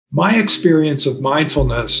My experience of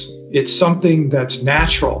mindfulness, it's something that's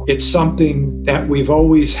natural. It's something that we've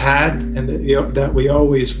always had and that we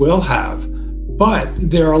always will have. But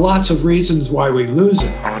there are lots of reasons why we lose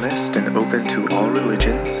it. Honest and open to all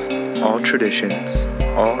religions, all traditions,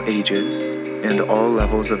 all ages, and all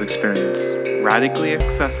levels of experience. Radically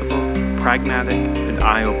accessible, pragmatic, and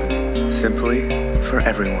eye-opening. Simply for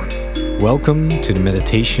everyone. Welcome to the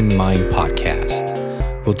Meditation Mind Podcast.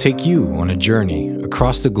 We'll take you on a journey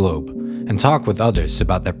across the globe and talk with others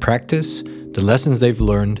about their practice, the lessons they've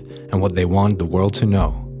learned, and what they want the world to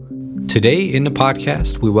know. Today in the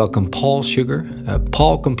podcast, we welcome Paul Sugar.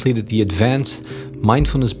 Paul completed the Advanced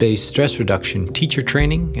Mindfulness-Based Stress Reduction Teacher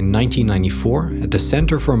Training in 1994 at the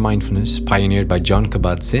Center for Mindfulness, pioneered by Jon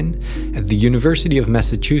Kabat-Zinn at the University of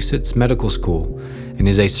Massachusetts Medical School, and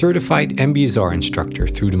is a certified MBSR instructor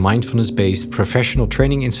through the Mindfulness-Based Professional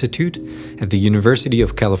Training Institute at the University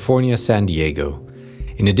of California, San Diego.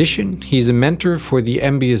 In addition, he is a mentor for the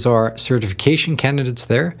MBSR certification candidates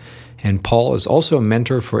there, and Paul is also a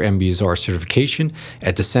mentor for MBSR certification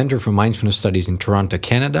at the Center for Mindfulness Studies in Toronto,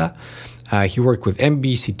 Canada. He worked with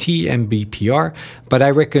MBCT, MBPR, but I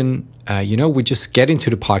reckon, we just get into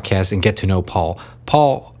the podcast and get to know Paul.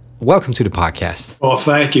 Paul, welcome to the podcast. Well,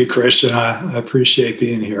 thank you, Christian. I appreciate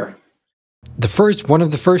being here. One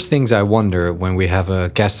of the first things I wonder when we have a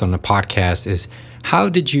guest on the podcast is, how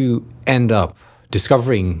did you end up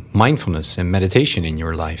discovering mindfulness and meditation in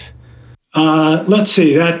your life? Let's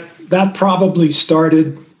see, that probably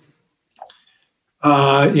started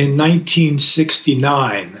in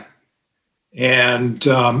 1969. And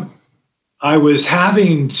I was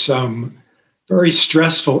having some very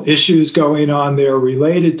stressful issues going on there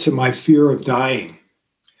related to my fear of dying.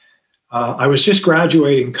 I was just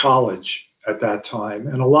graduating college at that time,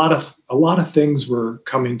 and a lot of things were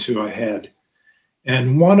coming to a head.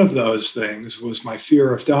 And one of those things was my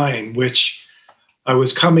fear of dying, which I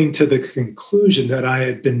was coming to the conclusion that I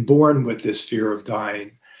had been born with this fear of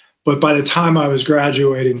dying. But by the time I was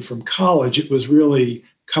graduating from college, it was really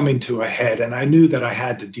coming to a head, and I knew that I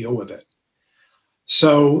had to deal with it.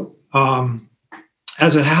 So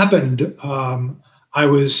as it happened, I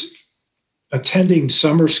was attending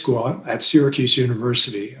summer school at Syracuse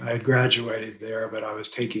University. I had graduated there, but I was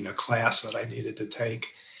taking a class that I needed to take.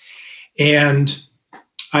 And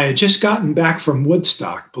I had just gotten back from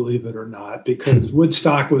Woodstock, believe it or not, because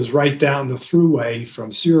Woodstock was right down the thruway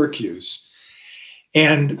from Syracuse.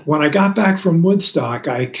 And when I got back from Woodstock,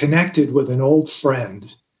 I connected with an old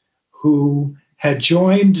friend who had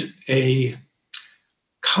joined a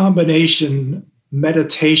combination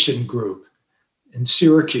meditation group in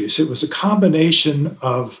Syracuse. It was a combination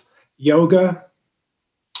of yoga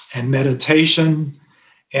and meditation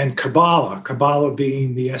and Kabbalah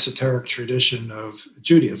being the esoteric tradition of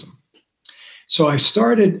Judaism. So I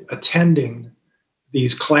started attending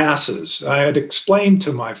these classes. I had explained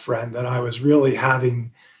to my friend that I was really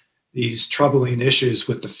having these troubling issues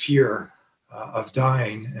with the fear of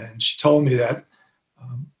dying. And she told me that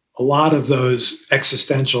a lot of those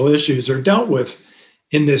existential issues are dealt with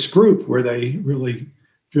in this group, where they really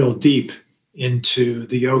drill deep into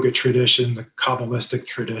the yoga tradition, the Kabbalistic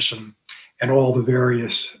tradition, and all the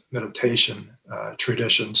various meditation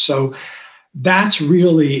traditions. So that's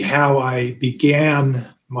really how I began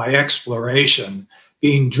my exploration,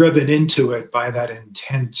 being driven into it by that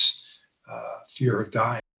intense fear of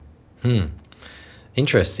dying.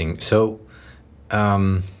 Interesting. So,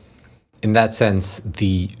 in that sense,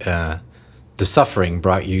 the suffering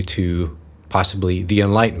brought you to possibly the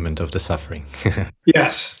enlightenment of the suffering.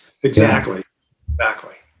 Yes, exactly. Yeah.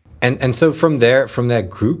 Exactly. And so from that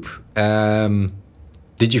group,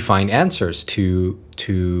 did you find answers to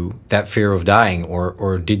that fear of dying,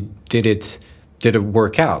 or did it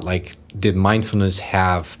work out? Like, did mindfulness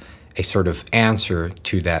have a sort of answer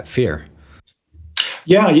to that fear?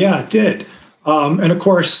 Yeah, it did. And of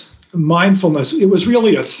course, mindfulness, it was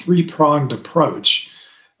really a three-pronged approach.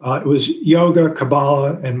 It was yoga,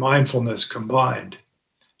 Kabbalah, and mindfulness combined.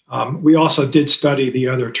 We also did study the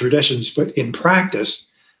other traditions, but in practice,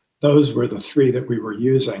 those were the three that we were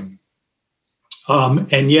using.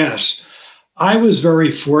 And yes, I was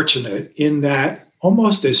very fortunate in that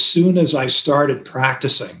almost as soon as I started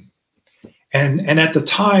practicing, and at the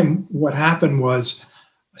time, what happened was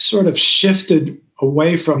I sort of shifted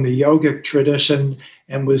away from the yogic tradition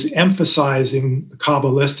and was emphasizing the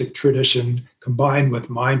Kabbalistic tradition combined with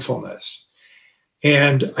mindfulness.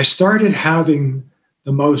 And I started having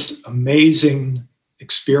the most amazing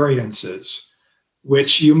experiences,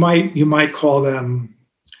 which you might call them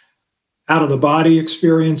out of the body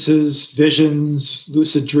experiences, visions,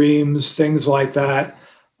 lucid dreams, things like that.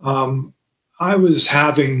 I was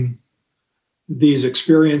having these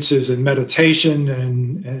experiences in meditation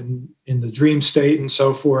and in the dream state and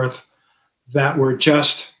so forth that were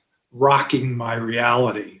just rocking my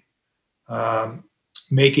reality,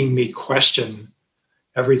 making me question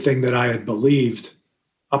everything that I had believed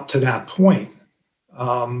up to that point.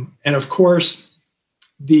 And of course,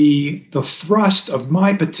 the thrust of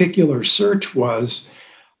my particular search was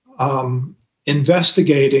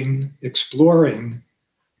investigating, exploring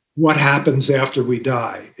what happens after we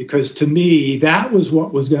die. Because to me, that was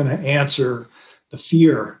what was going to answer the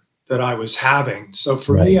fear that I was having. So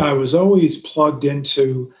for me, I was always plugged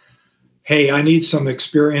into, hey, I need some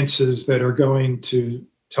experiences that are going to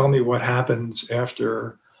tell me what happens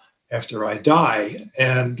after I die.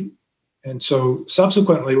 And so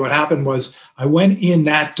subsequently what happened was I went in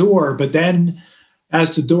that door, but then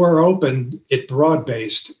as the door opened, it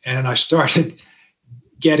broad-based, and I started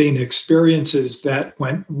getting experiences that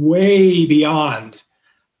went way beyond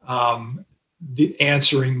the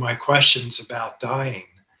answering my questions about dying.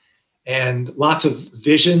 And lots of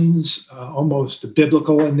visions, almost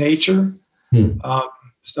biblical in nature,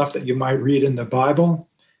 stuff that you might read in the Bible.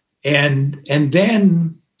 And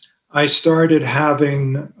then I started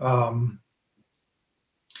having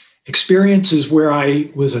experiences where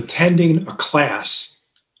I was attending a class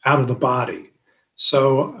out of the body.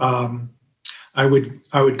 So I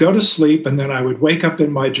would go to sleep, and then I would wake up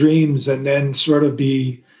in my dreams and then sort of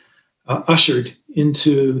be ushered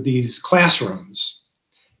into these classrooms,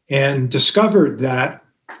 and discovered that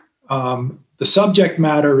the subject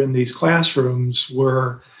matter in these classrooms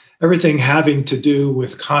were everything having to do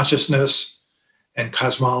with consciousness and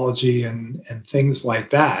cosmology and things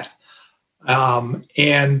like that. And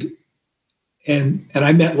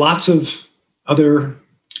I met lots of other,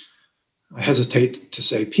 I hesitate to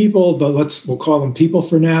say people, but we'll call them people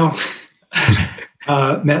for now.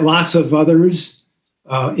 Met lots of others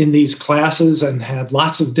in these classes and had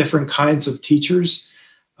lots of different kinds of teachers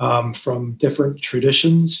from different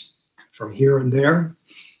traditions from here and there.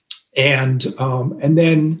 And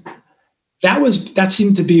then that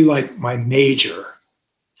seemed to be like my major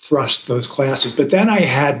thrust, those classes. But then I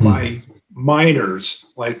had my minors,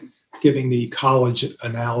 like giving the college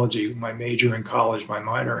analogy, my major in college, my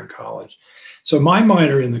minor in college. So my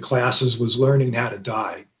minor in the classes was learning how to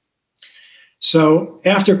die. So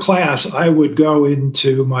after class, I would go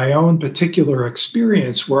into my own particular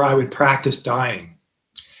experience where I would practice dying.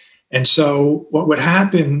 And so what would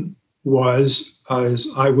happen was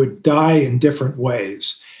I would die in different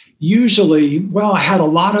ways. Usually, I had a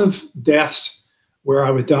lot of deaths where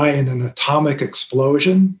I would die in an atomic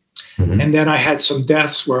explosion. Mm-hmm. And then I had some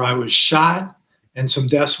deaths where I was shot, and some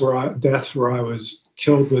deaths where I was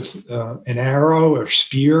killed with an arrow or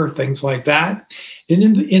spear, things like that. And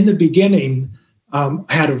in the beginning, I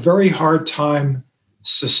had a very hard time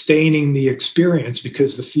sustaining the experience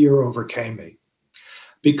because the fear overcame me.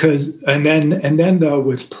 And then though,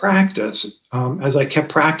 with practice, as I kept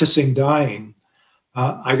practicing dying,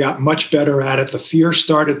 I got much better at it. The fear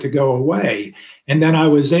started to go away. And then I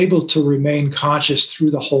was able to remain conscious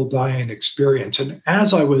through the whole dying experience. And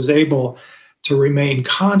as I was able to remain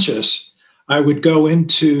conscious, I would go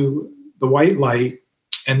into the white light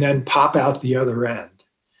and then pop out the other end.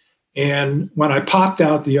 And when I popped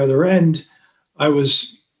out the other end, I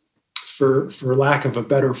was, for lack of a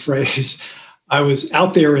better phrase, I was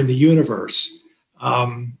out there in the universe,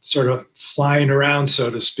 sort of flying around, so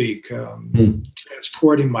to speak,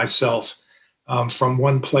 transporting myself from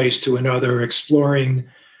one place to another, exploring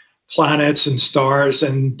planets and stars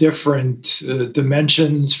and different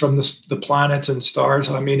dimensions from the planets and stars.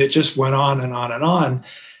 I mean, it just went on and on and on.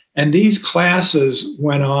 And these classes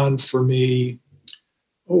went on for me,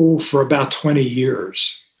 for about 20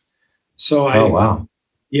 years. So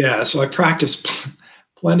so I practiced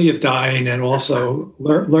plenty of dying and also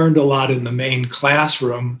learned a lot in the main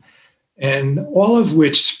classroom, and all of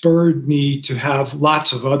which spurred me to have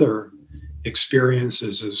lots of other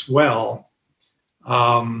experiences as well,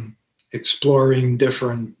 exploring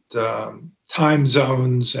different time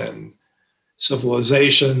zones and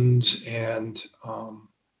civilizations, and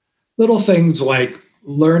little things like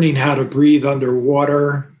learning how to breathe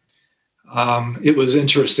underwater. It was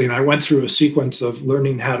interesting. I went through a sequence of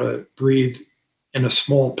learning how to breathe in a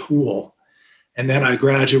small pool, and then I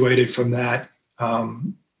graduated from that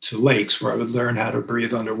to lakes, where I would learn how to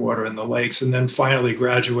breathe underwater in the lakes, and then finally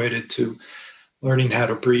graduated to learning how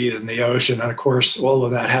to breathe in the ocean. And of course, all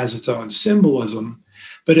of that has its own symbolism.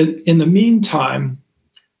 But in the meantime,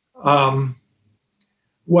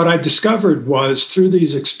 what I discovered was through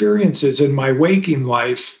these experiences in my waking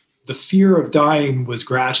life, the fear of dying was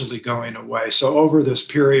gradually going away. So over this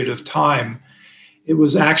period of time, it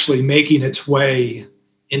was actually making its way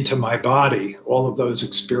into my body, all of those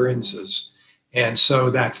experiences. And so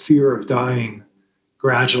that fear of dying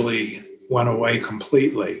gradually went away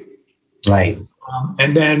completely. Right.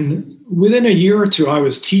 And then within a year or two, I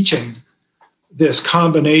was teaching this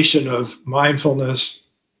combination of mindfulness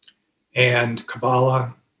and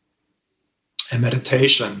Kabbalah and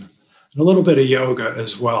meditation, and a little bit of yoga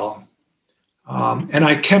as well. And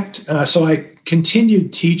I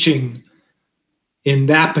continued teaching in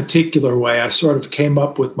that particular way. I sort of came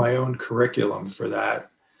up with my own curriculum for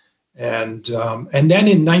that. And then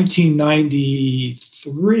in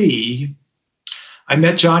 1993, I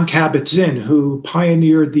met Jon Kabat-Zinn, who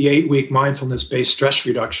pioneered the 8-week mindfulness-based stress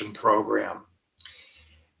reduction program.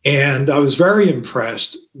 And I was very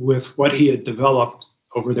impressed with what he had developed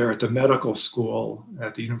over there at the medical school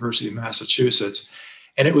at the University of Massachusetts.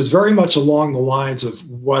 And it was very much along the lines of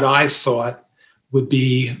what I thought would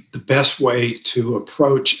be the best way to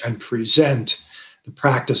approach and present the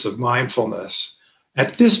practice of mindfulness.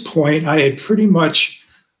 At this point, I had pretty much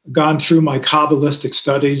gone through my Kabbalistic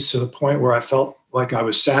studies to the point where I felt like I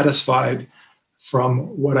was satisfied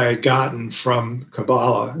from what I had gotten from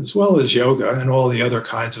Kabbalah, as well as yoga and all the other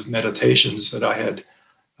kinds of meditations that I had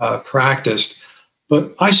practiced.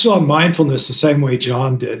 But I saw mindfulness the same way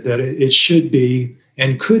John did, that it should be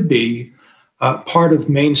and could be part of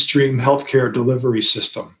mainstream healthcare delivery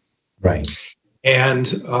system. Right. And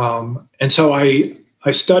so I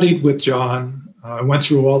studied with John. I went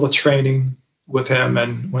through all the training with him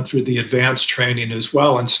and went through the advanced training as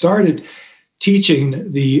well, and started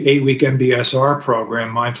teaching the 8-week MBSR program,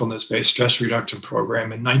 Mindfulness-Based Stress Reduction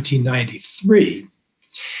Program, in 1993,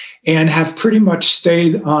 and have pretty much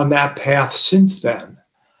stayed on that path since then.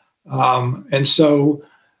 And so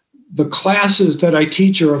the classes that I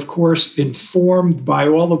teach are, of course, informed by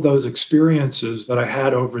all of those experiences that I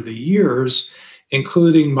had over the years,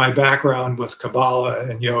 including my background with Kabbalah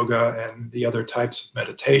and yoga and the other types of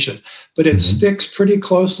meditation. But it sticks pretty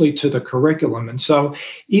closely to the curriculum. And so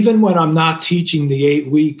even when I'm not teaching the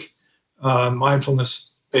 8-week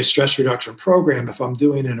mindfulness-based stress reduction program, if I'm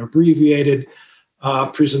doing an abbreviated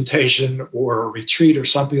presentation or a retreat or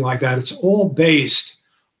something like that, it's all based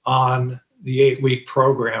on the 8-week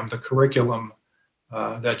program, the curriculum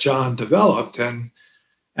that John developed. And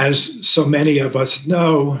as so many of us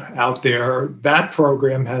know out there, that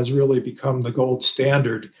program has really become the gold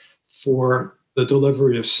standard for the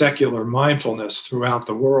delivery of secular mindfulness throughout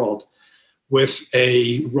the world, with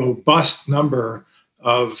a robust number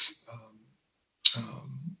of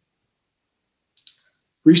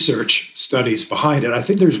research studies behind it. I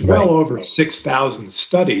think there's well over 6,000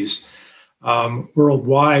 studies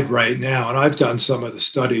worldwide right now. And I've done some of the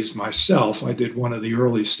studies myself. I did one of the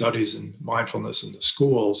early studies in mindfulness in the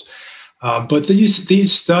schools. But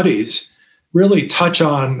these studies really touch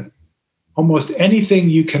on almost anything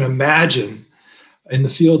you can imagine in the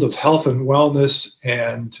field of health and wellness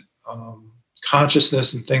and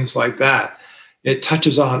consciousness and things like that. It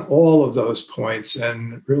touches on all of those points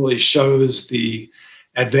and really shows the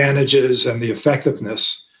advantages and the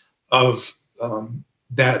effectiveness of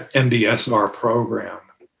that MBSR program.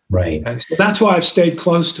 Right. And so that's why I've stayed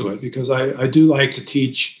close to it, because I do like to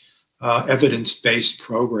teach evidence-based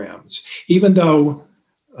programs, even though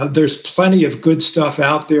there's plenty of good stuff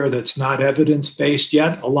out there that's not evidence-based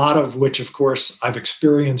yet, a lot of which, of course, I've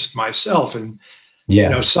experienced myself. And you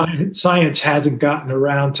know, science hasn't gotten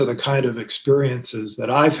around to the kind of experiences that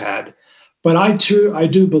I've had. But I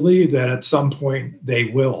do believe that at some point they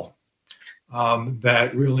will.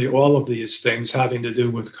 That really all of these things having to do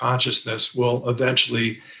with consciousness will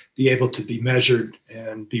eventually be able to be measured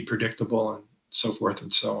and be predictable and so forth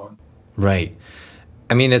and so on. Right.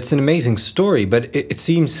 I mean, it's an amazing story, but it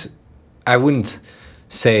seems, I wouldn't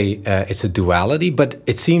say it's a duality, but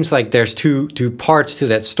it seems like there's two parts to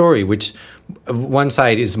that story, which one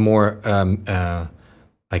side is more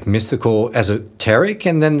like mystical, esoteric,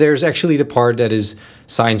 and then there's actually the part that is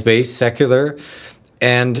science-based, secular.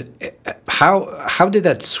 And how did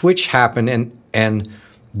that switch happen? And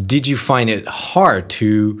did you find it hard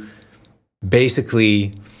to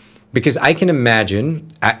basically, because I can imagine,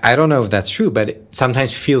 I don't know if that's true, but it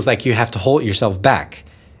sometimes feels like you have to hold yourself back.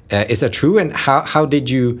 Is that true? And how did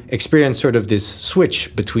you experience sort of this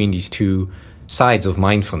switch between these two sides of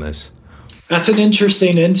mindfulness? That's an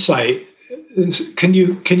interesting insight. Can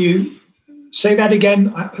you say that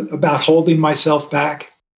again about holding myself back?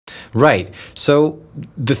 Right. So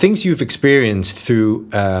the things you've experienced through,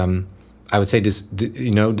 I would say this,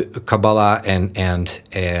 the Kabbalah and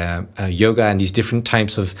yoga and these different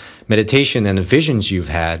types of meditation and the visions you've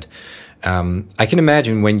had, I can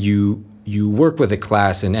imagine when you work with a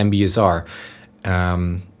class in MBSR,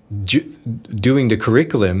 um, doing the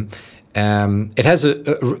curriculum, it has a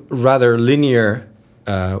rather linear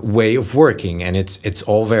way of working, and it's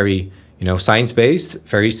all very science based,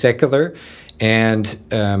 very secular. And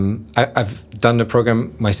I've done the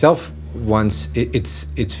program myself once.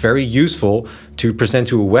 It's very useful to present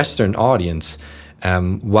to a Western audience,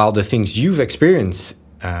 while the things you've experienced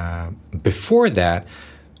before that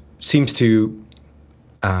seems to,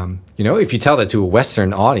 if you tell that to a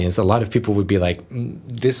Western audience, a lot of people would be like,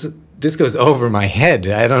 this goes over my head.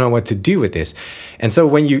 I don't know what to do with this. And so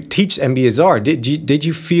when you teach MBSR, did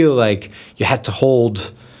you feel like you had to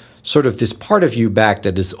hold sort of this part of you back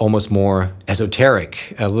that is almost more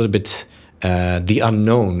esoteric, a little bit the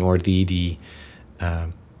unknown, or the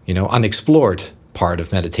unexplored part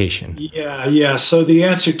of meditation? Yeah. So the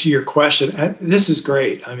answer to your question, and this is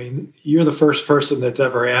great. I mean, you're the first person that's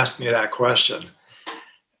ever asked me that question.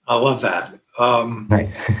 I love that.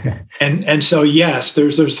 Nice. and so yes,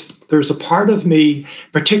 there's a part of me,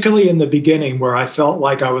 particularly in the beginning, where I felt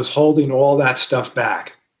like I was holding all that stuff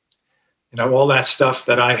back. All that stuff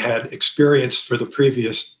that I had experienced for the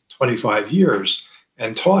previous 25 years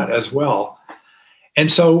and taught as well. And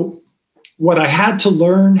so what I had to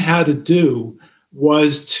learn how to do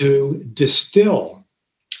was to distill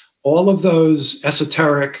all of those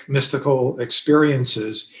esoteric, mystical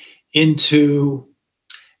experiences into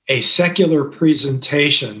a secular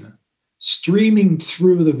presentation streaming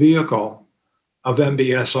through the vehicle of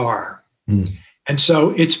MBSR. Mm. And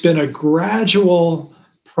so it's been a gradual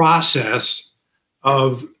process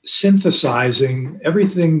of synthesizing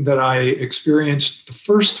everything that I experienced the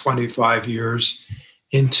first 25 years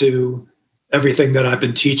into everything that I've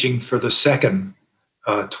been teaching for the second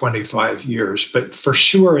 25 years. But for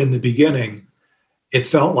sure, in the beginning, it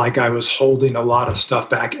felt like I was holding a lot of stuff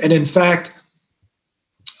back. And in fact,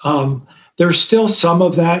 there's still some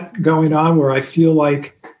of that going on where I feel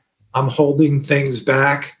like I'm holding things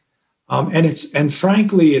back. And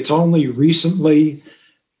frankly, it's only recently,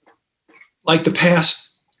 like the past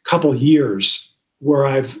couple years, where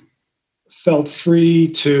I've felt free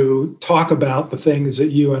to talk about the things that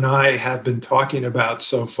you and I have been talking about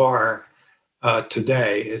so far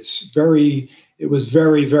today. It was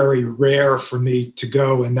very, very rare for me to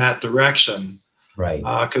go in that direction. Right.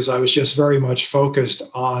 Because I was just very much focused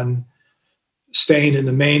on staying in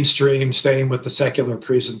the mainstream, staying with the secular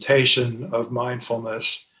presentation of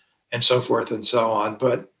mindfulness and so forth and so on.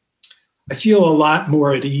 But I feel a lot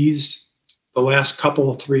more at ease the last couple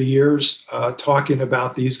of 3 years talking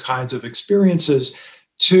about these kinds of experiences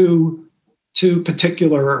to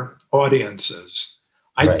particular audiences.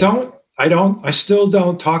 Right. I still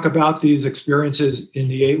don't talk about these experiences in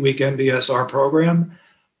the 8-week MBSR program,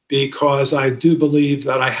 because I do believe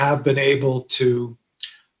that I have been able to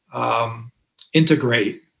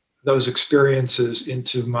integrate those experiences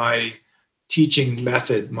into my teaching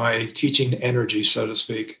method, my teaching energy, so to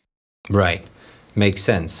speak. Right. Makes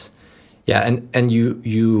sense. Yeah, and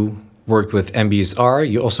you worked with MBSR.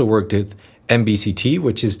 You also worked with MBCT,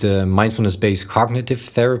 which is the mindfulness-based cognitive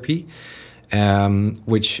therapy,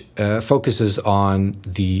 which focuses on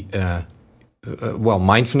the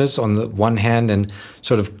mindfulness on the one hand and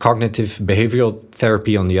sort of cognitive behavioral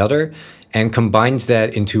therapy on the other, and combines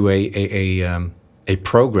that into a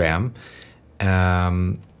program.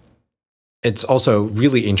 It's also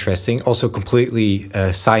really interesting, also completely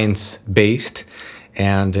science-based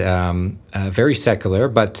and very secular,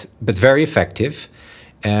 but very effective.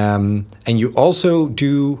 And you also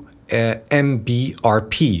do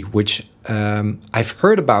MBRP, which I've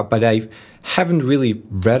heard about, but I haven't really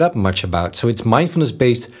read up much about. So it's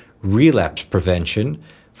mindfulness-based relapse prevention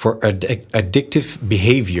for addictive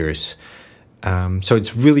behaviors. So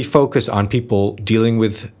it's really focused on people dealing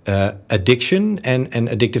with addiction and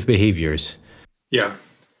addictive behaviors. Yeah,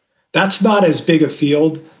 that's not as big a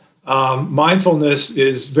field. Mindfulness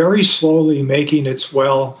is very slowly making its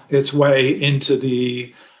way into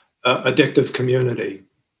the addictive community.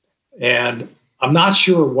 And I'm not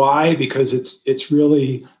sure why, because it's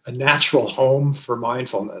really a natural home for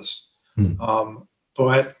mindfulness.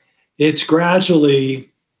 But it's gradually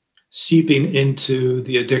seeping into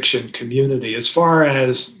the addiction community. As far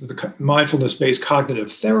as the mindfulness-based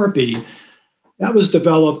cognitive therapy, that was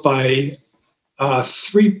developed by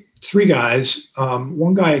three guys,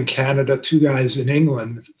 one guy in Canada, two guys in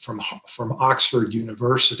England from Oxford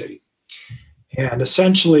University. And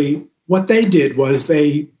essentially what they did was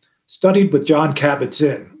they studied with Jon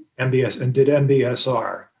Kabat-Zinn, MBS, and did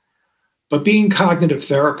MBSR. But being cognitive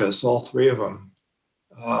therapists, all three of them,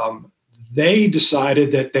 they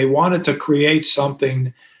decided that they wanted to create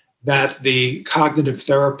something that the cognitive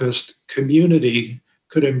therapist community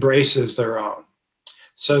could embrace as their own.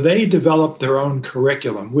 So they developed their own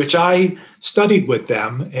curriculum, which I studied with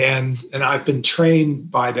them, and I've been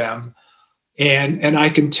trained by them. And I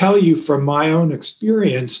can tell you from my own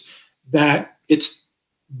experience that it's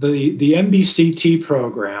the MBCT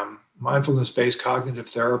program, mindfulness-based cognitive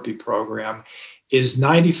therapy program, is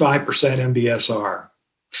 95% MBSR.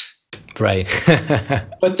 Right.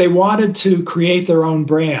 But they wanted to create their own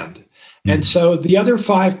brand. And so the other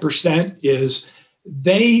 5% is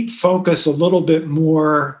they focus a little bit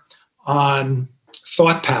more on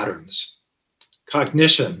thought patterns,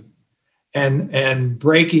 cognition, and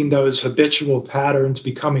breaking those habitual patterns,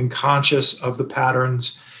 becoming conscious of the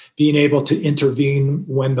patterns, being able to intervene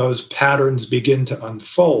when those patterns begin to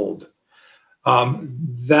unfold.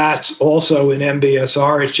 That's also in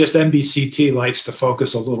MBSR. It's just MBCT likes to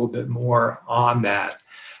focus a little bit more on that.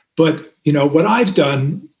 But, what I've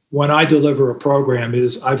done when I deliver a program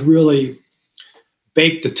is I've really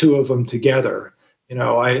baked the two of them together.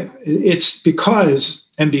 It's because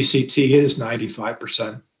MBCT is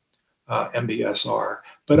 95% MBSR,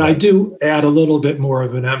 but I do add a little bit more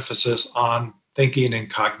of an emphasis on thinking and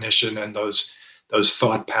cognition and those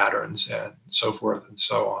thought patterns and so forth and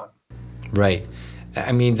so on. Right.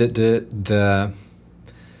 I mean, the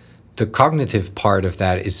cognitive part of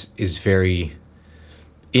that is very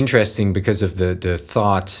interesting because of the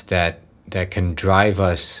thoughts that can drive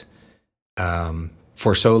us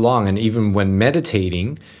for so long. And even when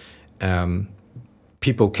meditating,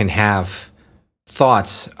 people can have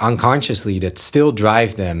thoughts unconsciously that still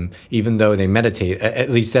drive them even though they meditate. At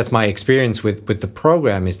least that's my experience with the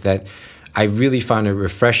program, is that I really found it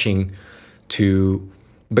refreshing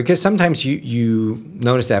because sometimes you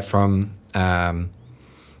notice that from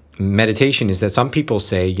meditation is that some people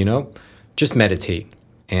say, just meditate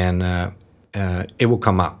and it will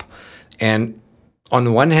come up. And on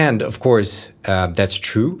the one hand, of course, that's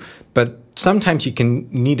true, but sometimes you can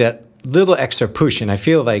need a little extra push. And I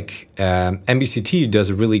feel like MBCT does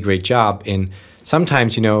a really great job in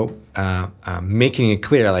sometimes, making it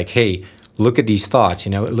clear, like, hey, look at these thoughts,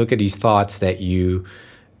 look at these thoughts that you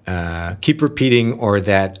keep repeating or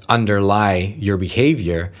that underlie your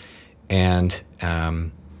behavior, and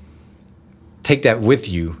take that with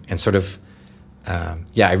you and sort of,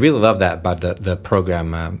 I really love that about the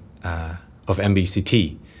program of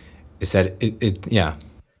MBCT, is that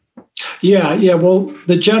Yeah. Well,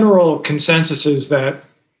 the general consensus is that,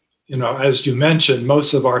 as you mentioned,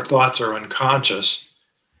 most of our thoughts are unconscious.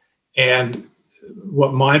 And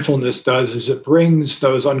what mindfulness does is it brings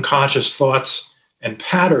those unconscious thoughts and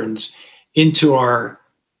patterns into our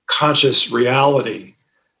conscious reality,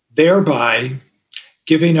 thereby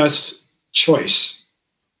giving us choice.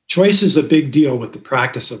 Choice is a big deal with the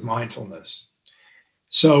practice of mindfulness.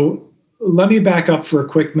 So let me back up for a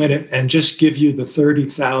quick minute and just give you the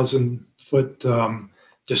 30,000-foot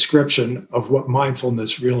description of what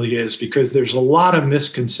mindfulness really is, because there's a lot of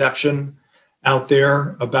misconception out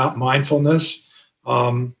there about mindfulness,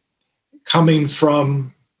 coming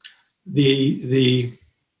from the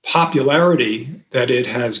popularity that it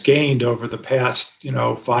has gained over the past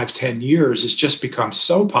 5-10 years. It's just become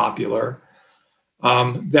so popular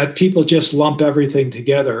that people just lump everything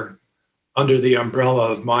together under the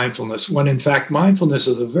umbrella of mindfulness, when in fact mindfulness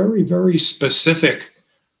is a very, very specific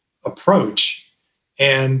approach.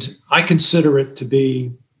 And I consider it to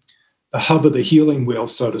be the hub of the healing wheel,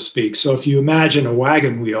 so to speak. So if you imagine a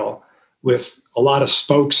wagon wheel with a lot of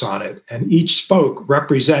spokes on it, and each spoke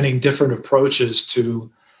representing different approaches to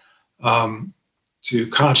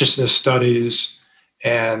consciousness studies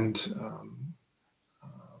and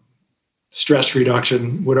stress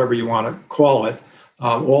reduction, whatever you want to call it,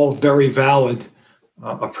 all very valid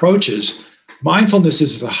approaches. Mindfulness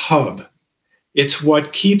is the hub. It's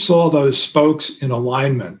what keeps all those spokes in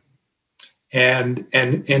alignment. And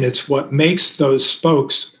it's what makes those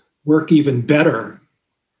spokes work even better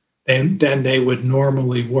than they would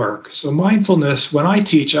normally work. So mindfulness, when I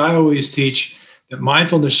teach, I always teach that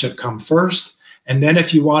mindfulness should come first. And then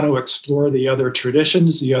if you want to explore the other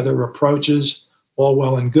traditions, the other approaches, all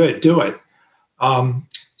well and good, do it.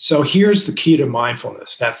 So here's the key to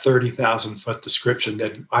mindfulness, that 30,000-foot description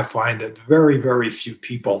that I find that very, very few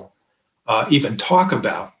people even talk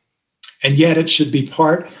about. And yet it should be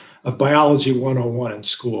part of Biology 101 in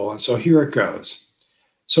school. And so here it goes.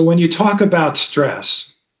 So when you talk about stress,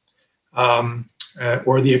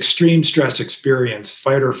 or the extreme stress experience,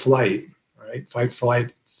 fight or flight, right? Fight,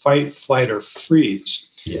 flight, or freeze.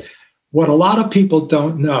 Yes. What a lot of people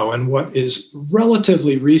don't know, and what is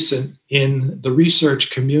relatively recent in the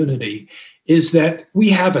research community, is that we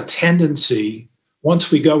have a tendency,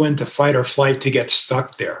 once we go into fight or flight, to get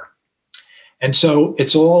stuck there. And so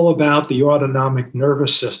it's all about the autonomic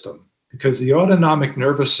nervous system, because the autonomic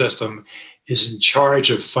nervous system is in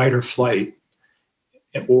charge of fight or flight,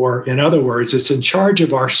 or in other words, it's in charge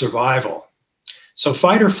of our survival. So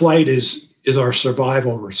fight or flight is our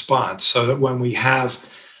survival response, so that when we have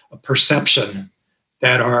a perception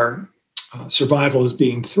that our survival is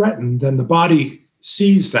being threatened, then the body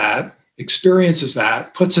sees that, experiences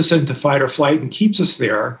that, puts us into fight or flight, and keeps us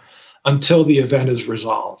there until the event is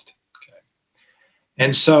resolved. Okay.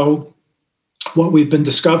 And so what we've been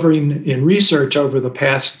discovering in research over the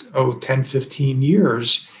past 10, 15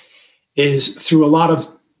 years is through a lot of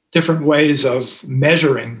different ways of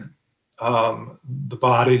measuring the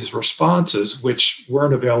body's responses, which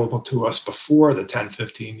weren't available to us before the 10,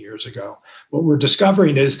 15 years ago. What we're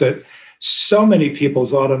discovering is that so many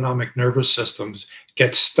people's autonomic nervous systems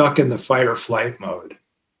get stuck in the fight or flight mode.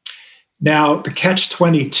 Now, the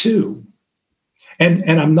catch-22,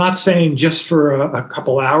 and I'm not saying just for a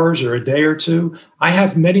couple hours or a day or two. I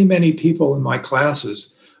have many, many people in my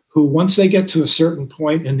classes who, once they get to a certain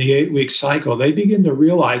point in the 8-week cycle, they begin to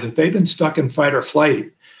realize that they've been stuck in fight or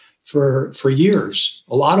flight for years.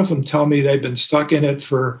 A lot of them tell me they've been stuck in it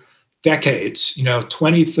for decades,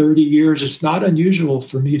 20, 30 years. It's not unusual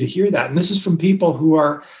for me to hear that. And this is from people who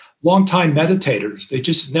are longtime meditators. They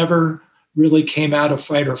just never really came out of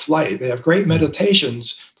fight or flight. They have great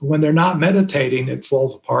meditations, but when they're not meditating, it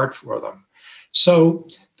falls apart for them. So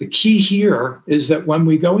the key here is that when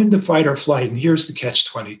we go into fight or flight, and here's the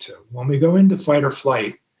catch-22, when we go into fight or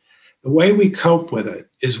flight, the way we cope with it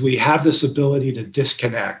is we have this ability to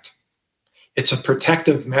disconnect. It's a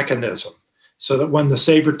protective mechanism so that when the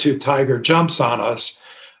saber-toothed tiger jumps on us,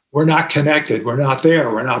 we're not connected, we're not there,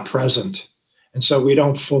 we're not present. And so we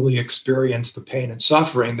don't fully experience the pain and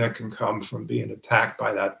suffering that can come from being attacked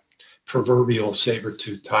by that proverbial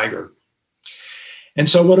saber-toothed tiger. And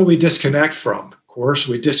so what do we disconnect from? Of course,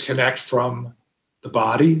 we disconnect from the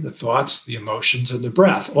body, the thoughts, the emotions, and the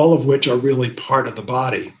breath, all of which are really part of the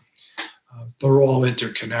body. They're all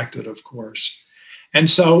interconnected, of course. And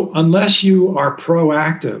so unless you are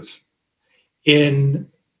proactive in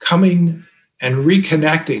coming and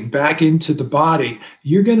reconnecting back into the body,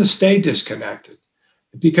 you're going to stay disconnected,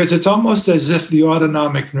 because it's almost as if the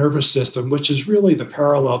autonomic nervous system, which is really the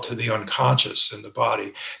parallel to the unconscious in the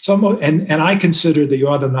body, it's almost, and I consider the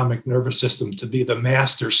autonomic nervous system to be the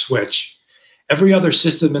master switch. Every other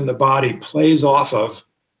system in the body plays off of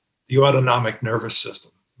the autonomic nervous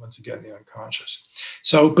system, once again, the unconscious.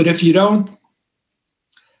 So, but if you're not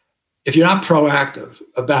proactive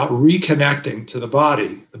about reconnecting to the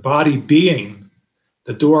body being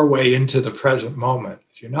the doorway into the present moment,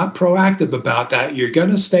 if you're not proactive about that, you're going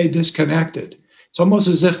to stay disconnected. It's almost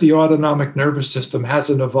as if the autonomic nervous system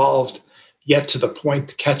hasn't evolved yet to the point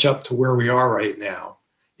to catch up to where we are right now.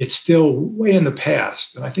 It's still way in the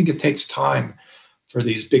past. And I think it takes time for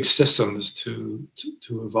these big systems to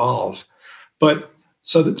evolve. But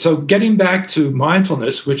so getting back to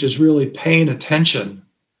mindfulness, which is really paying attention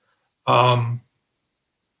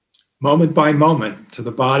moment by moment to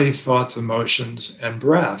the body, thoughts, emotions, and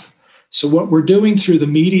breath. So what we're doing through the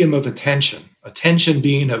medium of attention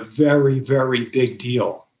being a very, very big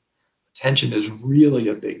deal. Attention is really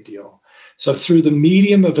a big deal. So through the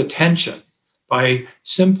medium of attention, by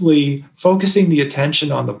simply focusing the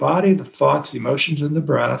attention on the body, the thoughts, the emotions, and the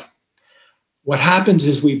breath, what happens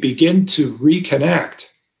is we begin to reconnect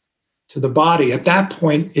to the body. At that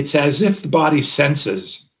point, it's as if the body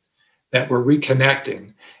senses that we're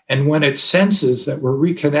reconnecting. And when it senses that we're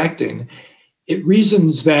reconnecting, it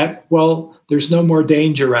reasons that, well, there's no more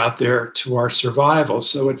danger out there to our survival.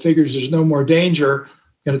 So it figures there's no more danger. I'm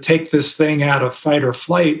going to take this thing out of fight or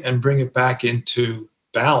flight and bring it back into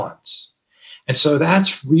balance. And so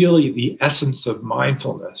that's really the essence of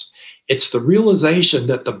mindfulness. It's the realization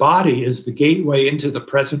that the body is the gateway into the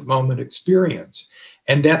present moment experience,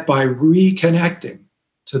 and that by reconnecting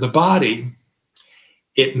to the body,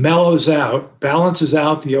 it mellows out, balances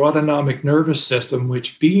out the autonomic nervous system,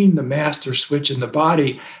 which, being the master switch in the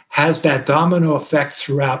body, has that domino effect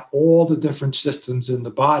throughout all the different systems in the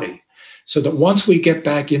body. So that once we get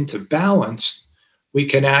back into balance, we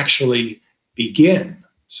can actually begin.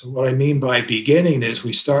 So what I mean by beginning is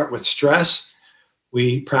we start with stress,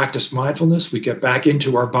 we practice mindfulness, we get back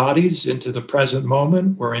into our bodies, into the present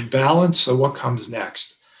moment, we're in balance. So what comes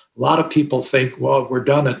next? A lot of people think, well, we're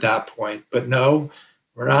done at that point, but no,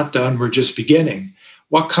 we're not done, we're just beginning.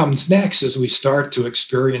 What comes next is we start to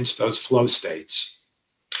experience those flow states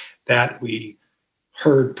that we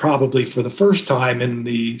heard probably for the first time in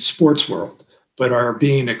the sports world, but are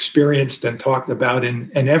being experienced and talked about in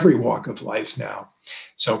every walk of life now.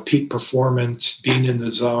 So peak performance, being in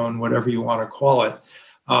the zone, whatever you want to call it.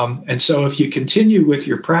 And so if you continue with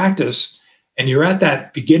your practice and you're at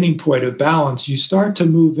that beginning point of balance, you start to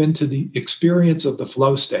move into the experience of the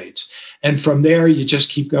flow states. And from there, you just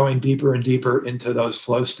keep going deeper and deeper into those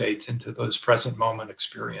flow states, into those present moment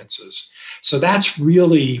experiences. So that's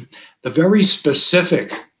really the very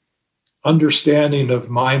specific understanding of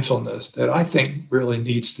mindfulness that I think really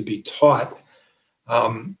needs to be taught,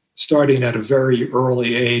 starting at a very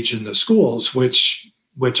early age in the schools, which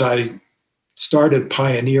I started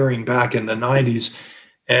pioneering back in the 90s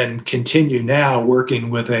and continue now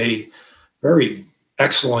working with a very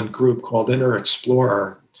excellent group called Inner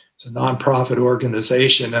Explorer. It's a nonprofit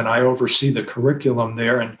organization, and I oversee the curriculum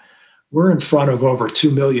there. And we're in front of over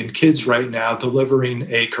 2 million kids right now, delivering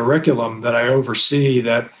a curriculum that I oversee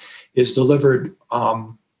that is delivered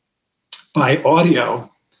by audio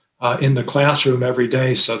in the classroom every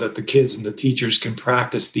day so that the kids and the teachers can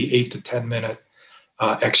practice the 8 to 10 minute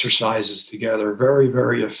exercises together. Very,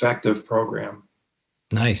 very effective program.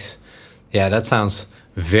 Nice. Yeah, that sounds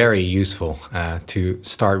very useful to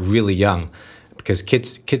start really young, because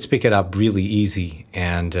kids pick it up really easy.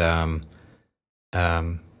 And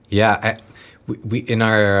we in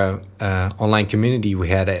our online community, we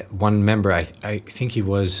had one member, I think he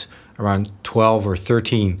was around 12 or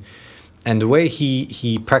 13. And the way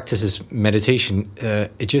he practices meditation,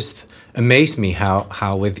 it just amazed me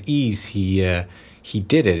how with ease he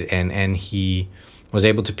did it, and he was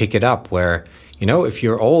able to pick it up. Where, if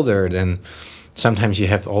you're older, then sometimes you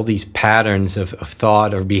have all these patterns of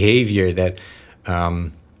thought or behavior that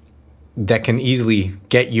can easily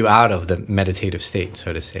get you out of the meditative state,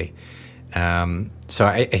 so to say. So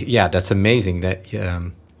that's amazing that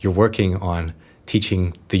you're working on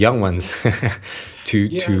teaching the young ones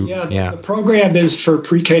The program is for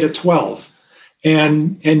pre-K to 12.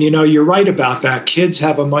 And you're right about that. Kids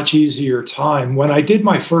have a much easier time. When I did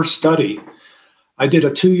my first study, I did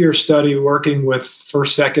a 2-year study working with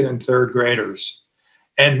first, second, and third graders.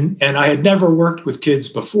 And I had never worked with kids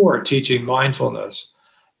before teaching mindfulness.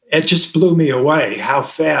 It just blew me away how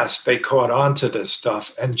fast they caught on to this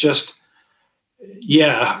stuff. And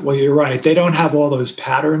you're right. They don't have all those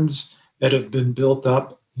patterns that have been built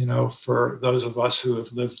up, for those of us who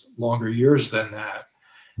have lived longer years than that.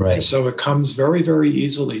 Right. And so it comes very, very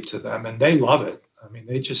easily to them, and they love it. I mean,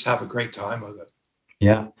 they just have a great time with it.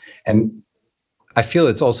 Yeah. And I feel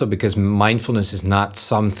it's also because mindfulness is not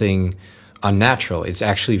something unnatural. It's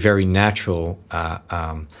actually very natural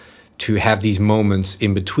to have these moments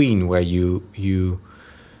in between where you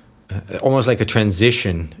almost like a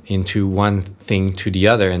transition into one thing to the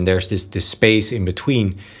other, and there's this space in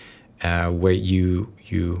between where you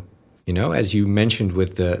as you mentioned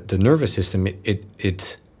with the nervous system,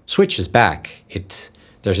 it switches back.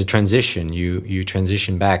 There's a transition. You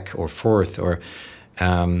transition back or forth, or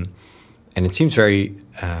and it seems very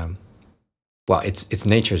it's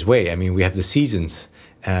nature's way. I mean, we have the seasons,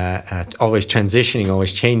 always transitioning,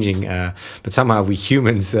 always changing, but somehow we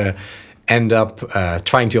humans end up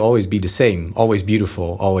trying to always be the same, always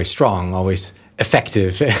beautiful, always strong, always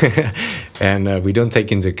effective. And we don't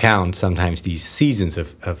take into account sometimes these seasons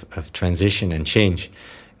of transition and change.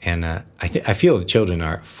 And I feel the children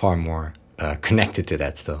are far more connected to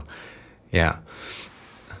that still. Yeah.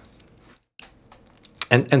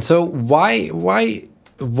 And so why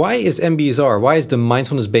is MBSR, why is the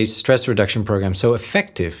mindfulness-based stress reduction program so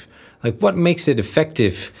effective? Like, what makes it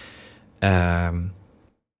effective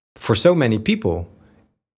for so many people?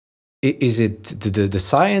 Is it the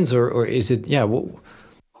science, or is it,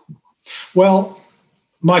 Well,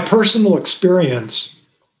 my personal experience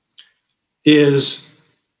is,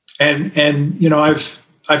 and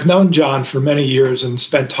I've known John for many years and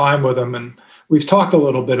spent time with him, and we've talked a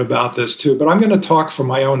little bit about this too, but I'm going to talk from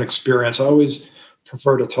my own experience. I always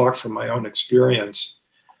prefer to talk from my own experience.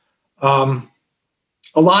 A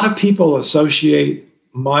lot of people associate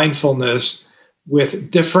mindfulness with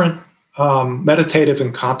different meditative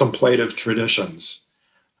and contemplative traditions,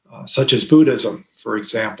 such as Buddhism, for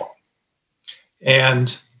example.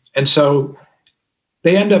 And so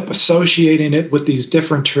they end up associating it with these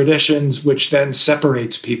different traditions, which then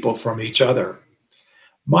separates people from each other.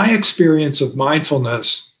 My experience of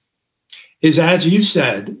mindfulness is, as you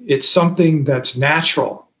said, it's something that's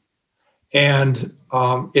natural, and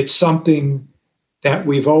it's something that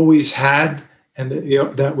we've always had and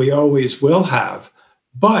that we always will have.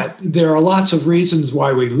 But there are lots of reasons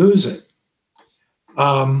why we lose it.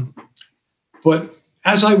 But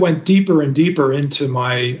as I went deeper and deeper into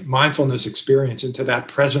my mindfulness experience, into that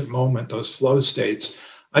present moment, those flow states,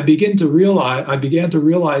 I began to realize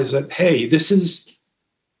that, hey, this is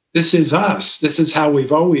this is us. This is how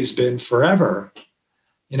we've always been forever,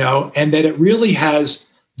 and that it really has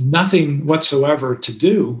nothing whatsoever to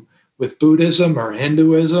do with Buddhism or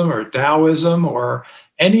Hinduism or Taoism or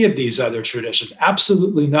any of these other traditions.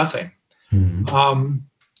 Absolutely nothing.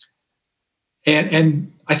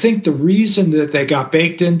 And I think the reason that they got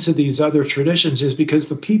baked into these other traditions is because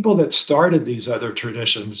the people that started these other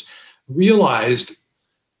traditions realized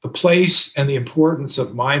the place and the importance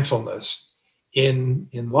of mindfulness in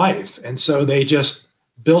life. And so they just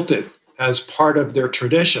built it as part of their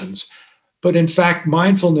traditions. But in fact,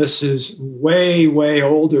 mindfulness is way, way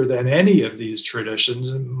older than any of these traditions.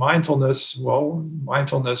 And mindfulness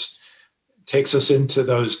takes us into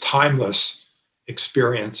those timeless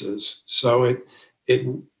experiences. So it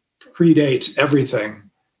predates everything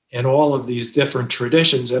in all of these different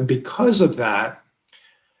traditions. And because of that,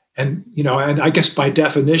 and I guess by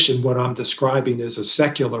definition, what I'm describing is a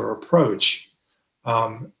secular approach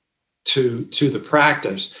to the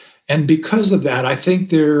practice. And because of that, I think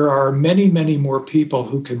there are many, many more people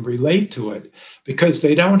who can relate to it because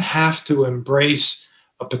they don't have to embrace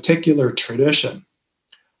a particular tradition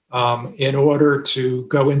in order to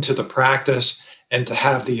go into the practice and to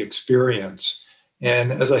have the experience.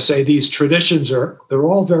 And as I say, these traditions they're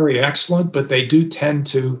all very excellent, but they do tend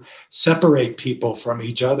to separate people from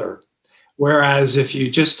each other. Whereas if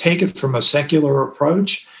you just take it from a secular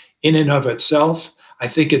approach, in and of itself, I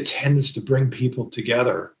think it tends to bring people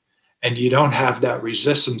together and you don't have that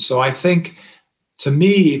resistance. So I think, to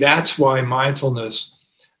me, that's why mindfulness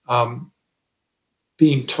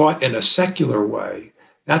being taught in a secular way,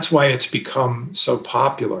 that's why it's become so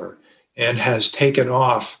popular and has taken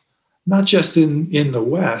off, not just in the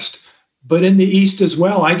West, but in the East as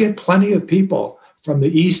well. I get plenty of people from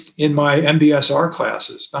the East in my MBSR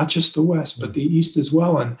classes, not just the West, but the East as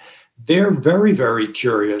well. And they're very, very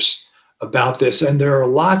curious about this. And there are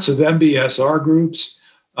lots of MBSR groups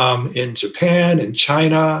in Japan and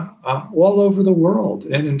China, all over the world.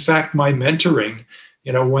 And in fact, my mentoring,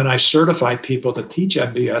 when I certify people to teach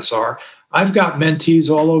MBSR, I've got mentees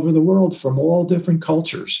all over the world from all different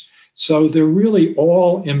cultures. So they're really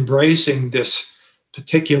all embracing this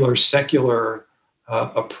particular secular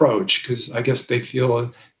approach because I guess they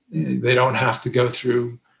feel they don't have to go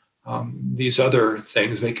through these other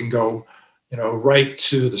things. They can go, right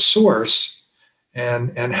to the source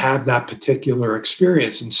and have that particular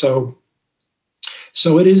experience. And so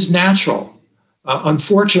it is natural.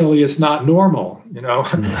 Unfortunately, it's not normal,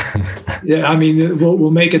 Yeah, I mean,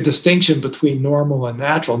 we'll make a distinction between normal and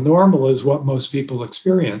natural. Normal is what most people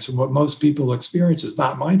experience, and what most people experience is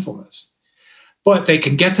not mindfulness. But they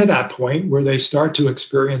can get to that point where they start to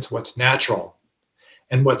experience what's natural.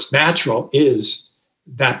 And what's natural is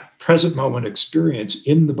that present moment experience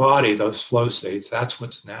in the body, those flow states. That's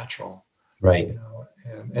what's natural. Right.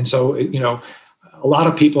 And so, a lot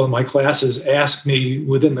of people in my classes ask me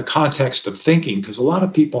within the context of thinking, because a lot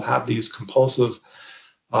of people have these compulsive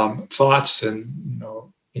thoughts and,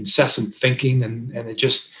 incessant thinking. And it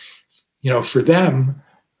just, for them,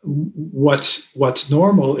 what's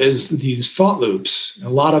normal is these thought loops, a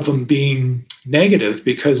lot of them being negative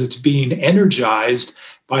because it's being energized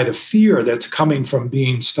by the fear that's coming from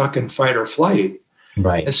being stuck in fight or flight.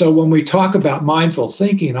 Right. And so when we talk about mindful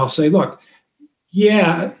thinking, I'll say, look,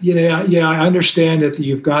 yeah, I understand that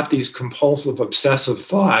you've got these compulsive, obsessive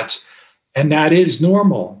thoughts, and that is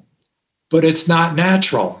normal, but it's not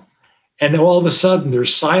natural. And all of a sudden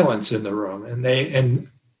there's silence in the room, and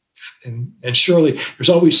surely there's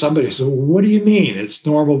always somebody who says, well, what do you mean? It's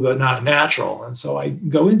normal, but not natural. And so I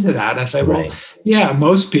go into that and I say, well, yeah,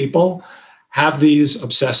 most people have these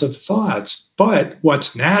obsessive thoughts, but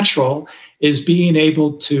what's natural is being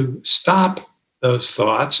able to stop those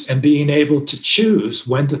thoughts and being able to choose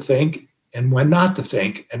when to think and when not to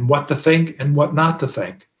think, and what to think and what not to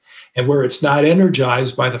think, and where it's not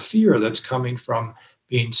energized by the fear that's coming from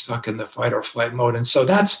being stuck in the fight or flight mode. And so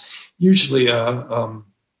that's usually a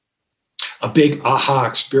big aha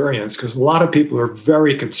experience, because a lot of people are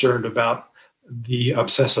very concerned about the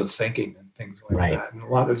obsessive thinking and things like that. And a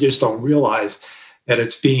lot of just don't realize that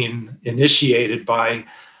it's being initiated by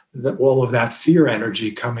all of that fear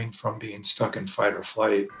energy coming from being stuck in fight or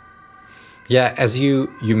flight. Yeah, as you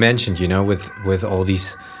mentioned, with all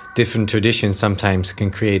these different traditions, sometimes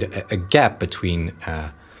can create a gap between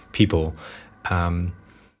people.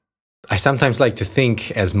 I sometimes like to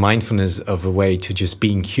think as mindfulness of a way to just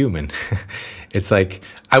being human. It's like,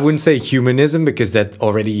 I wouldn't say humanism because that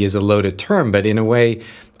already is a loaded term, but in a way,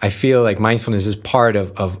 I feel like mindfulness is part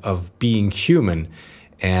of being human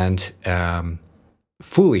and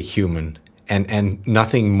fully human. and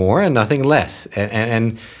nothing more and nothing less.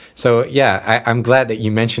 And so, yeah, I'm glad that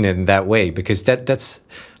you mentioned it in that way, because that's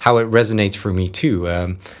how it resonates for me too.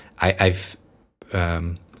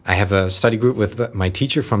 I have a study group with my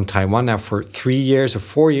teacher from Taiwan now for 3 years or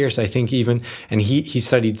 4 years, I think even, and he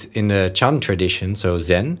studied in the Chan tradition, so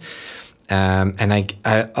Zen, and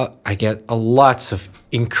I get lots of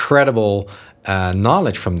incredible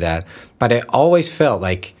knowledge from that. But I always felt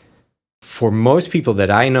like, for most people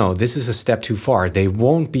that I know, this is a step too far. They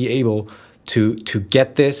won't be able to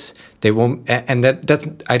get this. They won't, and that's,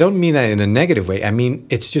 I don't mean that in a negative way. I mean,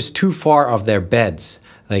 it's just too far off their beds.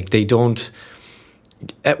 Like, they don't.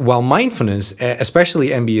 While mindfulness, especially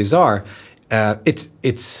MBSR,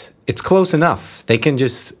 it's close enough. They can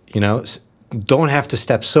just, don't have to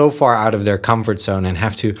step so far out of their comfort zone and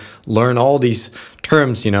have to learn all these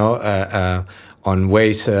terms, on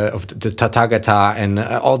ways of the Tathagata and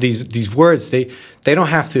all these words. They don't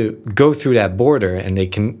have to go through that border, and they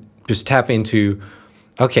can just tap into,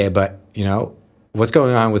 okay, but what's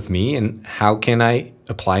going on with me, and how can I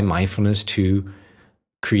apply mindfulness to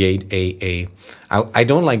create I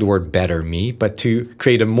don't like the word better me, but to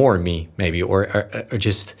create a more me, maybe, or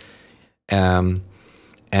just and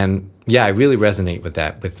yeah, I really resonate with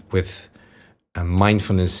that, with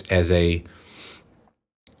mindfulness as a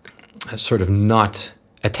sort of not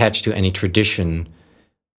attached to any tradition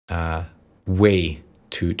way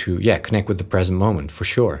to connect with the present moment, for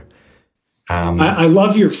sure. I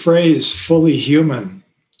love your phrase "fully human,"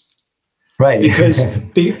 right?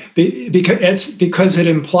 because it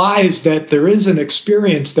implies that there is an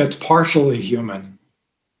experience that's partially human,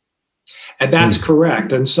 and that's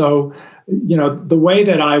correct. And so, the way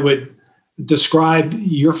that I would describe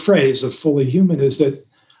your phrase of "fully human" is that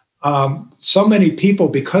so many people,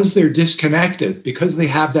 because they're disconnected, because they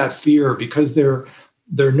have that fear, because their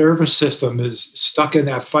nervous system is stuck in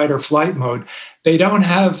that fight or flight mode, they don't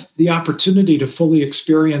have the opportunity to fully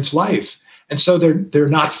experience life. And so they're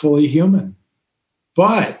not fully human.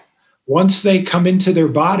 But once they come into their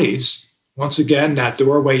bodies, once again, that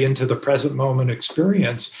doorway into the present moment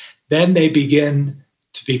experience, then they begin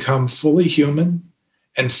to become fully human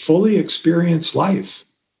and fully experience life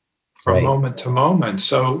from moment to moment.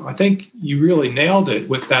 So I think you really nailed it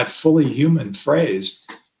with that fully human phrase.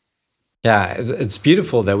 Yeah, it's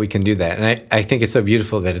beautiful that we can do that. And I think it's so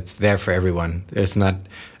beautiful that it's there for everyone. There's not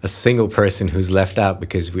a single person who's left out,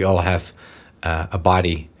 because we all have a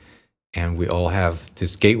body, and we all have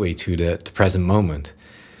this gateway to the present moment.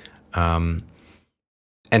 And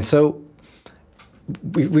so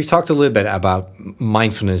we talked a little bit about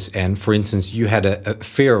mindfulness. And for instance, you had a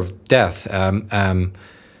fear of death.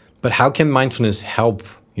 But how can mindfulness help,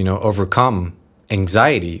 overcome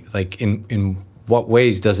anxiety? Like, in what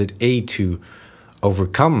ways does it aid to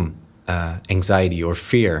overcome anxiety or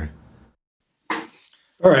fear?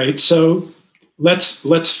 All right, so let's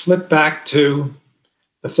flip back to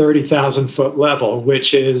the 30,000-foot level,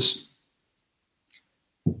 which is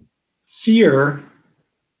fear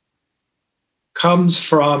comes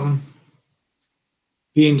from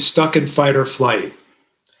being stuck in fight or flight.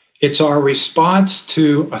 It's our response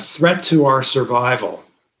to a threat to our survival,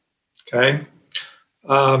 okay?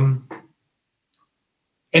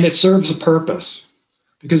 And it serves a purpose,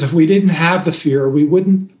 because if we didn't have the fear, we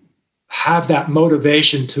wouldn't have that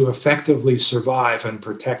motivation to effectively survive and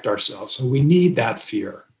protect ourselves. So we need that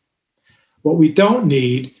fear. What we don't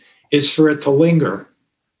need is for it to linger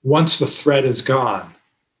once the threat is gone.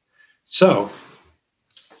 So,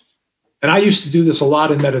 and I used to do this a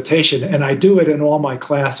lot in meditation, and I do it in all my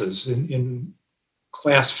classes. In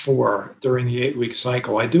class 4, during the 8-week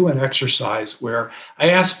cycle, I do an exercise where I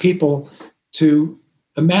ask people to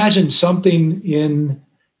imagine something in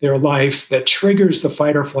their life that triggers the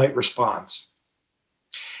fight or flight response.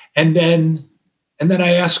 And then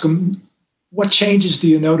I ask them, what changes do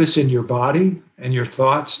you notice in your body and your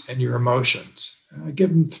thoughts and your emotions? And I give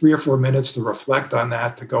them 3 or 4 minutes to reflect on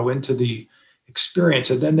that, to go into the experience.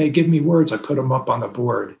 And then they give me words. I put them up on the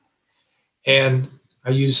board. And I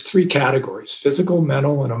use 3 categories: physical,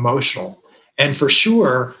 mental, and emotional. And for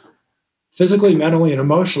sure, physically, mentally, and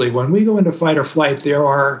emotionally, when we go into fight or flight, there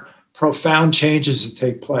are profound changes that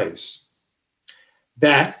take place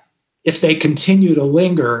that, if they continue to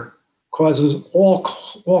linger, causes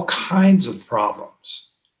all kinds of problems,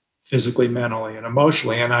 physically, mentally, and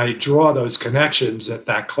emotionally. And I draw those connections at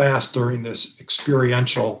that class during this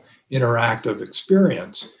experiential, interactive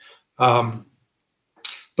experience.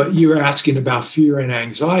 But you're asking about fear and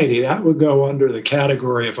anxiety. That would go under the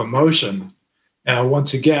category of emotion. Now,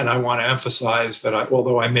 once again, I want to emphasize that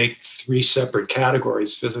although I make 3 separate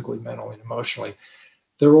categories, physically, mentally, and emotionally,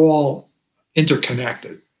 they're all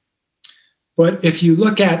interconnected. But if you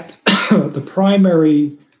look at the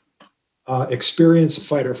primary experience of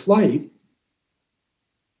fight or flight,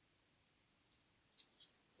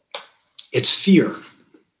 it's fear.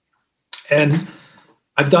 And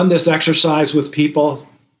I've done this exercise with people,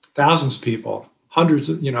 thousands of people, hundreds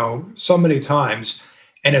of, so many times,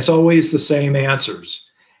 and it's always the same answers.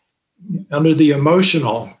 Under the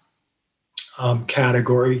emotional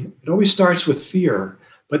category, it always starts with fear.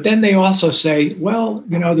 But then they also say, well,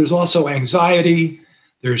 there's also anxiety,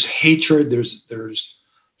 there's hatred, there's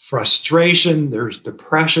frustration, there's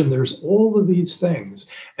depression, there's all of these things.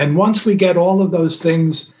 And once we get all of those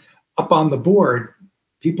things up on the board,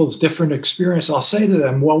 people's different experience, I'll say to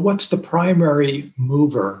them, well, what's the primary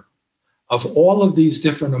mover of all of these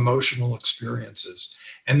different emotional experiences?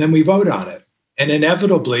 And then we vote on it. And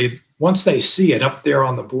inevitably, once they see it up there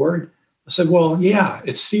on the board, I said, well, yeah,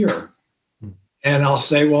 it's fear. And I'll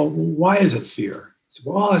say, well, why is it fear? Said,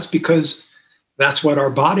 well, it's because that's what our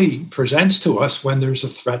body presents to us when there's a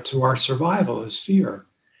threat to our survival, is fear.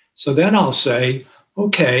 So then I'll say,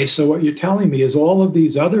 okay, so what you're telling me is all of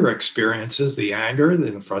these other experiences, the anger,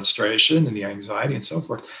 the frustration, and the anxiety and so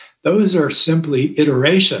forth, those are simply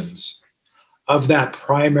iterations of that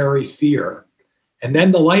primary fear. And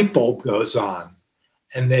then the light bulb goes on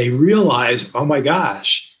and they realize, oh my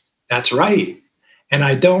gosh, that's right. And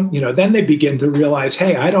I don't, then they begin to realize,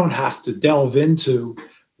 hey, I don't have to delve into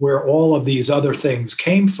where all of these other things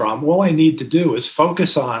came from. All I need to do is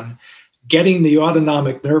focus on getting the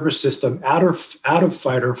autonomic nervous system out of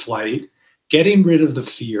fight or flight, getting rid of the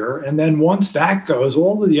fear. And then once that goes,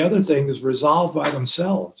 all of the other things resolve by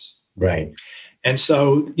themselves. Right. And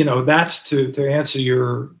so, that's to answer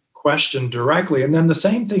your question directly. And then the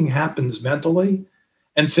same thing happens mentally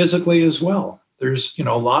and physically as well. There's, a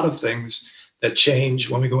lot of things that change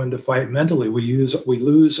when we go into fight mentally. We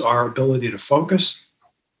lose our ability to focus.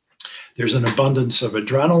 There's an abundance of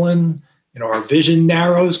adrenaline. Our vision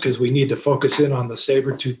narrows because we need to focus in on the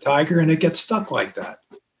saber-toothed tiger, and it gets stuck like that.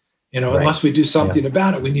 Right. Unless we do something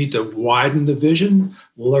about it, we need to widen the vision,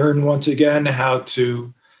 learn once again how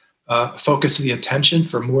to focus the attention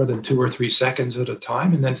for more than 2 or 3 seconds at a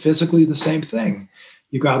time. And then physically, the same thing.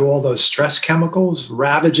 You got all those stress chemicals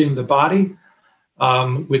ravaging the body,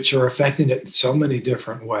 which are affecting it in so many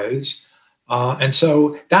different ways. And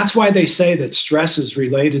so that's why they say that stress is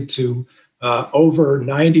related to over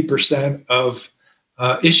 90% of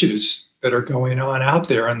issues that are going on out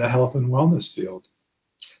there in the health and wellness field,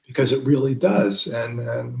 because it really does.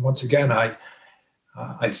 And once again,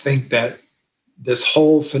 I think that this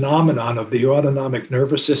whole phenomenon of the autonomic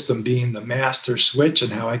nervous system being the master switch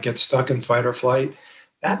and how it gets stuck in fight or flight,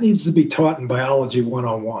 that needs to be taught in Biology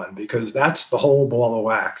 101, because that's the whole ball of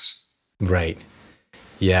wax. Right.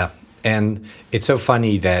 Yeah. And it's so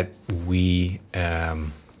funny that we,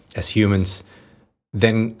 as humans,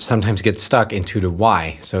 then sometimes get stuck into the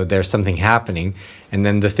why. So there's something happening, and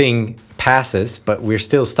then the thing passes, but we're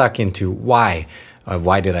still stuck into why.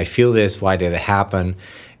 Why did I feel this? Why did it happen?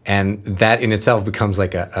 And that in itself becomes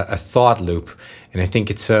like a thought loop. And I think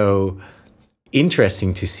it's so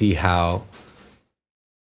interesting to see how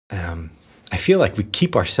I feel like we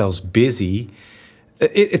keep ourselves busy.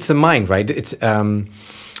 It's the mind, right? It's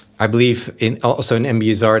I believe also in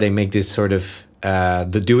MBSR they make this sort of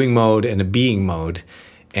the doing mode and the being mode,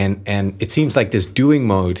 and it seems like this doing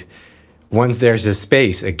mode, once there's a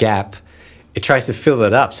space, a gap, it tries to fill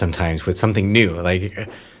it up sometimes with something new. Like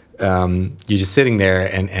you're just sitting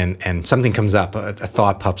there and something comes up, a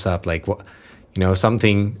thought pops up, like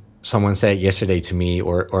something someone said yesterday to me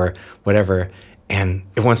or whatever, and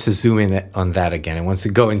it wants to zoom in on that again. It wants to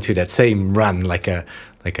go into that same run, like a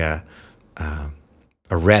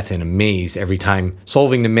rat in a maze, every time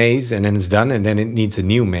solving the maze, and then it's done, and then it needs a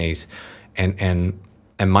new maze. And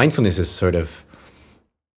mindfulness is sort of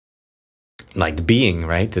like the being,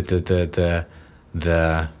 right? The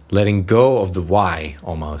letting go of the why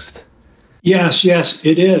almost. Yes,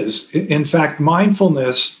 it is. In fact,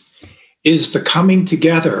 mindfulness is the coming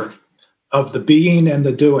together of the being and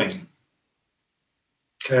the doing.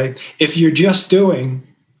 Okay? If you're just doing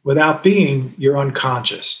without being, you're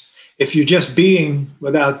unconscious. If you're just being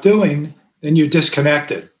without doing, then you're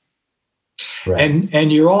disconnected. Right.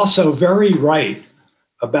 And you're also very right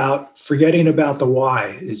about forgetting about the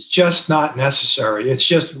why. It's just not necessary. It's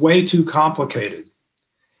just way too complicated.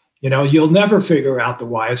 You'll never figure out the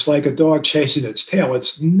why. It's like a dog chasing its tail.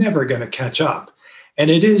 It's never going to catch up.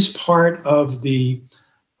 And it is part of the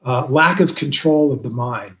lack of control of the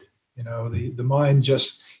mind. The mind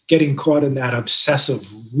just getting caught in that obsessive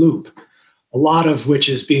loop, a lot of which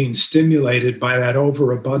is being stimulated by that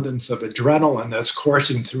overabundance of adrenaline that's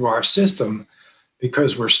coursing through our system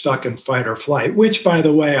because we're stuck in fight or flight, which, by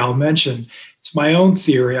the way, I'll mention, it's my own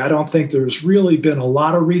theory. I don't think there's really been a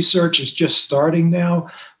lot of research. It's just starting now.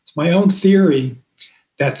 It's my own theory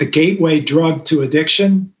that the gateway drug to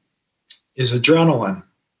addiction is adrenaline.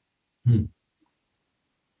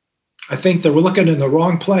 I think that we're looking in the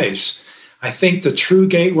wrong place. I think the true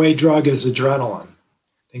gateway drug is adrenaline.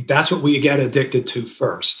 I think that's what we get addicted to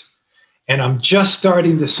first. And I'm just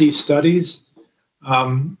starting to see studies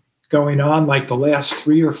going on like the last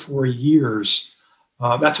 3 or 4 years.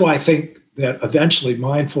 That's why I think that eventually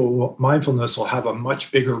mindfulness will have a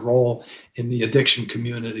much bigger role in the addiction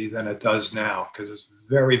community than it does now, because it's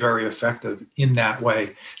very, very effective in that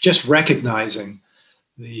way. Just recognizing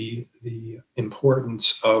the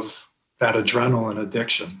importance of that adrenaline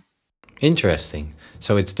addiction. Interesting.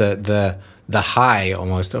 So it's the high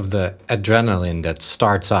almost of the adrenaline that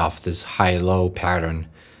starts off this high-low pattern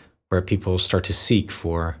where people start to seek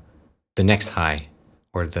for the next high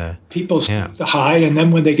or the people seek the high, and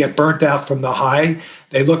then when they get burnt out from the high,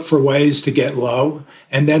 they look for ways to get low,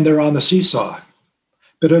 and then they're on the seesaw.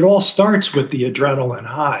 But it all starts with the adrenaline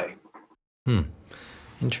high.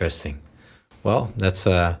 Interesting. Well, that's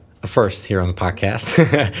a first here on the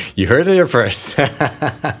podcast. You heard it here first.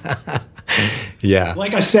 Yeah.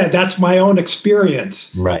 Like I said, that's my own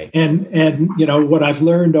experience. Right. And you know what I've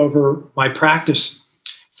learned over my practice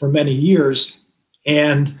for many years.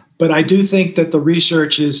 But I do think that the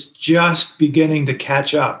research is just beginning to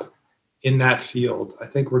catch up in that field. I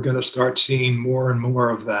think we're going to start seeing more and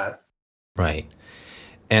more of that. Right.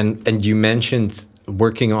 And you mentioned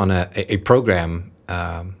working on a program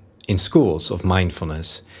in schools of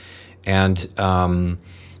mindfulness. And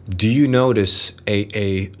do you notice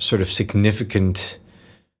a sort of significant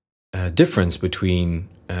difference between,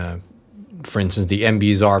 for instance, the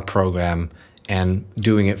MBSR program and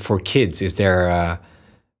doing it for kids? Is there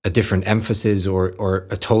a different emphasis or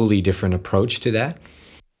a totally different approach to that?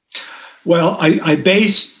 Well, I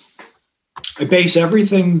base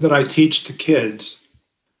everything that I teach to kids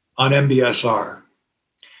on MBSR.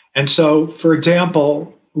 And so, for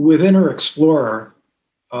example, with Inner Explorer,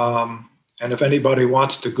 and if anybody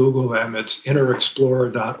wants to Google them, it's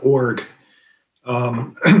innerexplorer.org.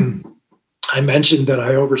 I mentioned that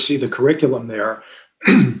I oversee the curriculum there.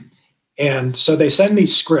 And so they send me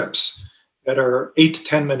scripts that are 8 to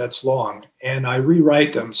 10 minutes long, and I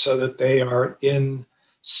rewrite them so that they are in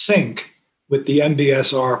sync with the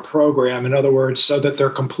MBSR program. In other words, so that they're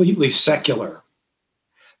completely secular.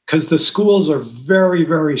 Because the schools are very,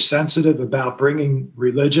 very sensitive about bringing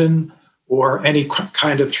religion or any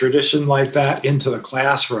kind of tradition like that into the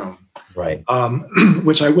classroom. Right.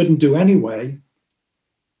 Which I wouldn't do anyway,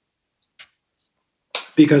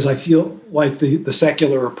 because I feel like the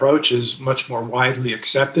secular approach is much more widely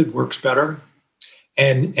accepted, works better,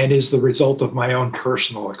 and is the result of my own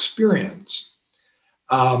personal experience.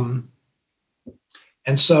 And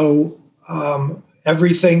so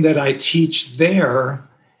everything that I teach there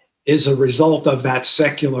is a result of that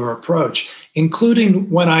secular approach, including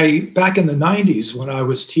back in the 90s, when I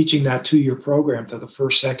was teaching that 2-year program to the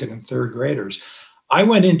first, second, and third graders. I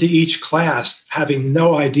went into each class having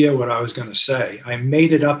no idea what I was going to say. I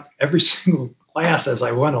made it up every single class as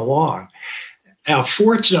I went along. Now,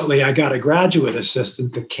 fortunately, I got a graduate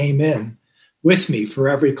assistant that came in with me for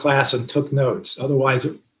every class and took notes. Otherwise,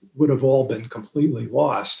 it would have all been completely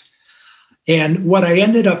lost. And what I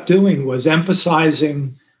ended up doing was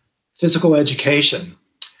emphasizing physical education,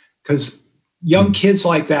 because young kids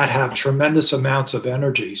like that have tremendous amounts of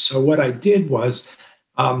energy. So what I did was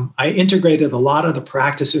I integrated a lot of the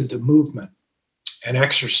practice into movement and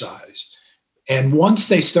exercise. And once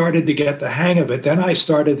they started to get the hang of it, then I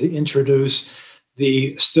started to introduce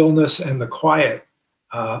the stillness and the quiet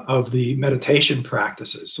of the meditation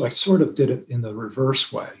practices. So I sort of did it in the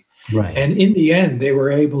reverse way. Right. And in the end, they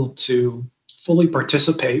were able to fully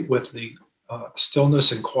participate with the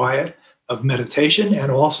stillness and quiet of meditation,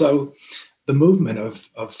 and also the movement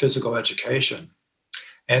of physical education.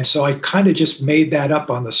 And so I kind of just made that up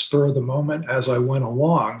on the spur of the moment as I went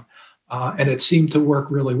along, and it seemed to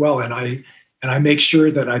work really well. And I make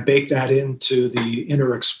sure that I bake that into the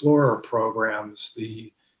Inner Explorer programs,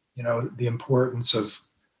 the importance of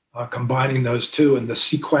combining those two and the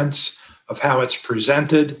sequence of how it's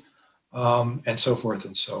presented, and so forth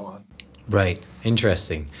and so on. Right.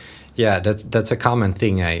 Interesting. Yeah, that's a common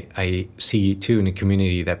thing I see too in the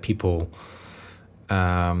community, that people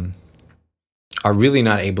are really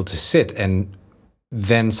not able to sit, and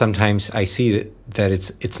then sometimes I see that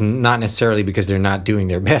it's not necessarily because they're not doing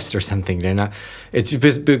their best or something. It's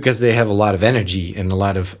just because they have a lot of energy and a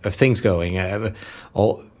lot of things going.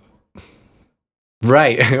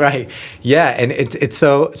 Right, right. Yeah, and it's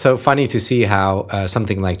so funny to see how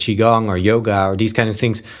something like qigong or yoga or these kind of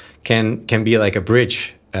things can be like a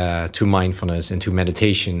bridge to mindfulness and to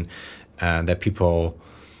meditation, that people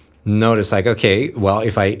notice, like, okay, well,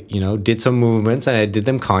 if I did some movements and I did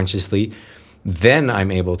them consciously, then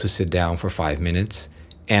I'm able to sit down for 5 minutes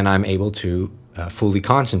and I'm able to fully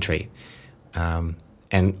concentrate. And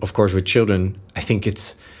of course, with children, I think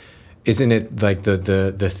isn't it like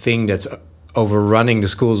the thing that's overrunning the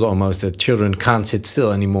schools almost, that children can't sit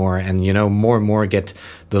still anymore, and more and more get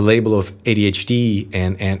the label of ADHD,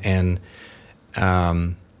 and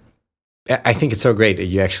I think it's so great that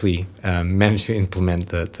you actually managed to implement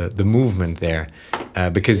the movement there,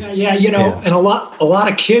 because Yeah, and a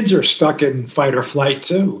lot of kids are stuck in fight or flight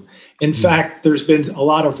too. In fact, there's been a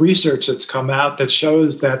lot of research that's come out that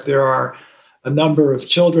shows that there are a number of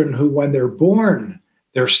children who, when they're born,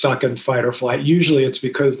 they're stuck in fight or flight. Usually it's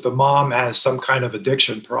because the mom has some kind of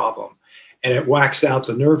addiction problem and it whacks out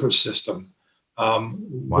the nervous system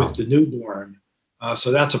with the newborn.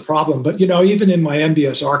 So that's a problem. But, even in my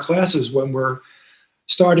MBSR classes, when we're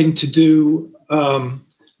starting to do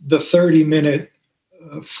the 30-minute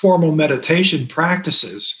formal meditation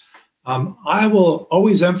practices, I will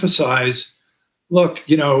always emphasize, look,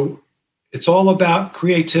 it's all about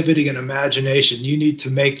creativity and imagination. You need to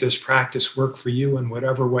make this practice work for you in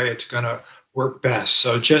whatever way it's going to work best.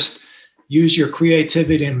 So just use your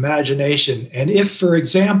creativity and imagination. And if, for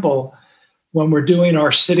example, when we're doing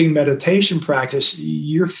our sitting meditation practice,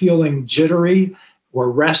 you're feeling jittery or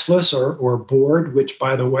restless or bored, which,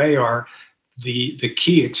 by the way, are the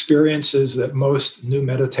key experiences that most new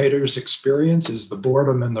meditators experience, is the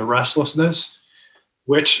boredom and the restlessness,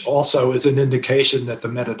 which also is an indication that the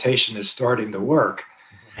meditation is starting to work.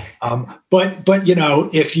 But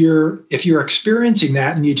if you're experiencing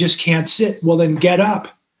that and you just can't sit, well, then get up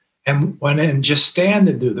and just stand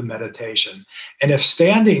and do the meditation. And if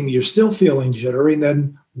standing you're still feeling jittery,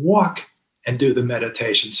 then walk and do the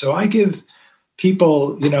meditation. So I give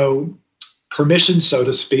people, permission, so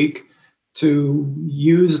to speak, to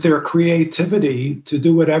use their creativity to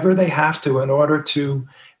do whatever they have to in order to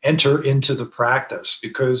enter into the practice,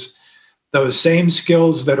 because those same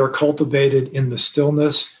skills that are cultivated in the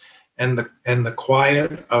stillness and the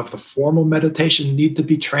quiet of the formal meditation need to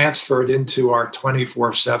be transferred into our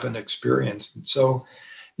 24/7 experience. And so,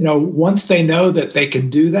 once they know that they can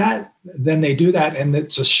do that, then they do that, and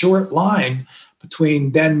it's a short line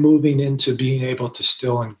between then moving into being able to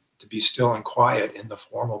be still and quiet in the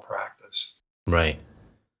formal practice. Right.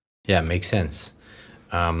 Yeah, makes sense.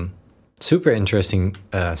 Super interesting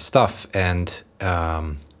stuff, and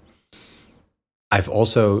I've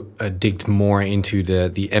also digged more into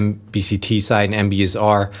the MBCT side and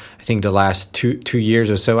MBSR. I think the last two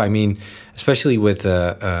years or so. I mean, especially with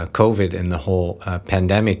COVID and the whole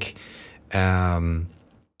pandemic,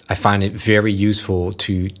 I find it very useful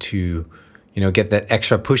to get that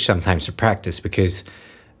extra push sometimes to practice, because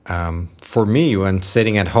for me, when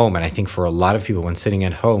sitting at home, and I think for a lot of people when sitting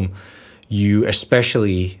at home, you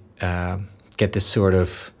especially get this sort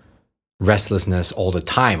of restlessness all the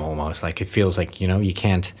time, almost like it feels like you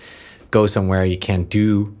can't go somewhere, you can't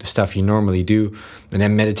do the stuff you normally do. And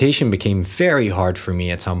then meditation became very hard for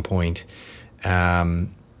me at some point,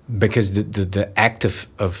 because the act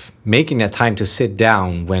of making that time to sit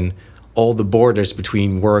down when all the borders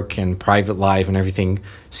between work and private life and everything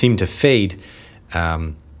seemed to fade,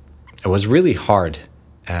 it was really hard,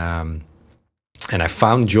 and I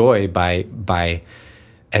found joy by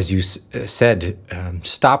as you said,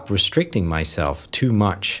 stop restricting myself too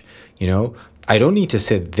much. I don't need to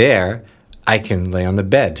sit there. I can lay on the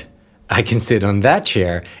bed. I can sit on that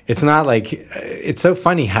chair. It's not like, it's so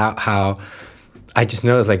funny how I just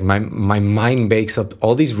notice, like, my mind bakes up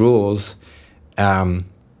all these rules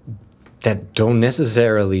that don't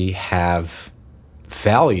necessarily have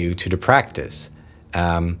value to the practice.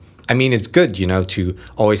 I mean, it's good, to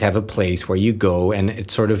always have a place where you go and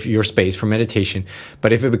it's sort of your space for meditation.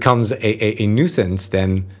 But if it becomes a nuisance,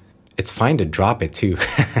 then it's fine to drop it too.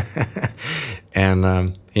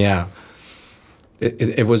 And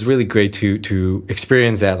it was really great to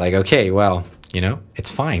experience that. Like, okay, well,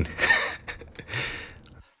 it's fine.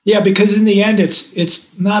 Yeah, because in the end, it's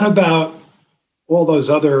not about all those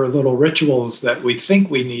other little rituals that we think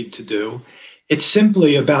we need to do. It's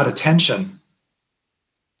simply about attention.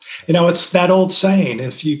 It's that old saying,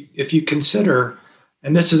 if you consider,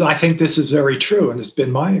 and I think this is very true, and it's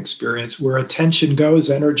been my experience, where attention goes,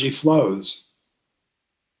 energy flows.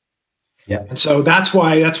 Yeah. And so that's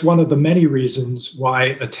one of the many reasons why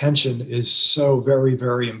attention is so very,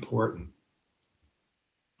 very important.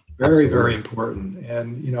 Very, very important.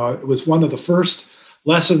 And, it was one of the first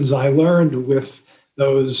lessons I learned with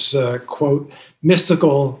those, quote,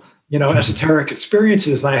 mystical, esoteric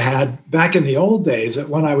experiences I had back in the old days, that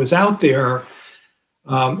when I was out there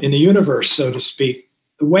in the universe, so to speak,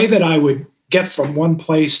 the way that I would get from one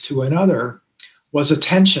place to another was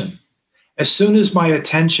attention. As soon as my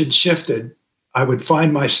attention shifted, I would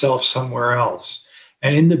find myself somewhere else.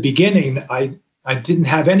 And in the beginning, I didn't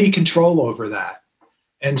have any control over that.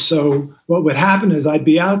 And so what would happen is I'd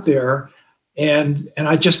be out there and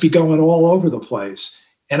I'd just be going all over the place.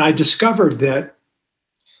 And I discovered that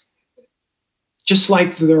just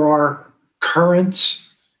like there are currents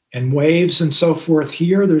and waves and so forth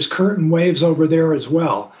here, there's current and waves over there as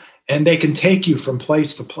well. And they can take you from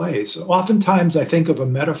place to place. Oftentimes I think of a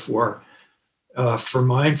metaphor for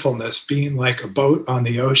mindfulness being like a boat on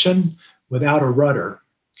the ocean without a rudder.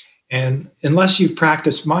 And unless you've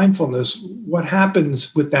practiced mindfulness, what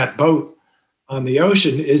happens with that boat on the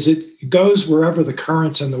ocean is it goes wherever the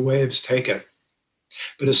currents and the waves take it.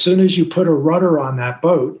 But as soon as you put a rudder on that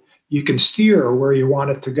boat, you can steer where you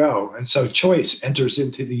want it to go. And so choice enters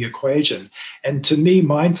into the equation. And to me,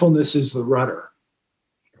 mindfulness is the rudder.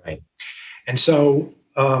 Right. And so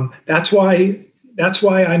that's why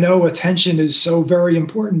I know attention is so very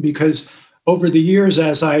important, because over the years,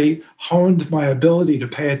 as I honed my ability to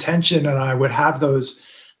pay attention and I would have those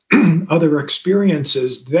other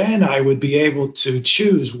experiences, then I would be able to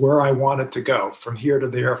choose where I wanted to go, from here to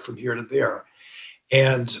there, from here to there.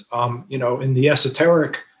 And, in the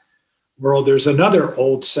esoteric world, there's another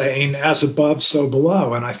old saying, as above, so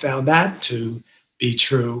below. And I found that to be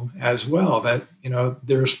true as well, that,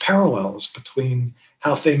 there's parallels between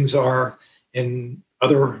how things are in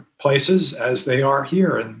other places as they are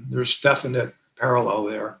here. And there's definite parallel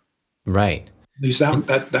there. Right. At least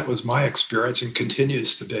that was my experience and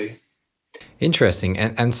continues to be. Interesting.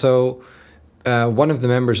 And so one of the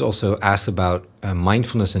members also asked about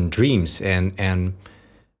mindfulness and dreams, and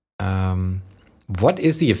what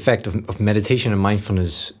is the effect of meditation and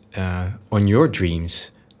mindfulness on your dreams?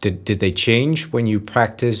 Did they change when you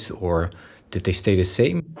practice, or did they stay the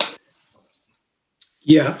same?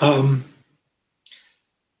 Yeah,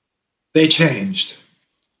 they changed.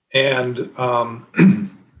 And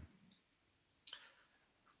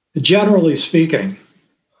generally speaking,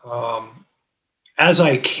 as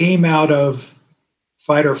I came out of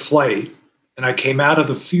fight or flight and I came out of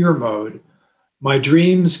the fear mode, my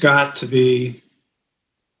dreams got to be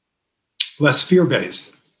less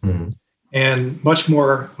fear-based and much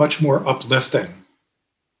more uplifting.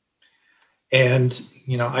 And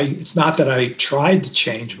it's not that I tried to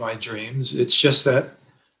change my dreams. It's just that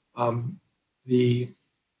the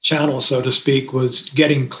channel, so to speak, was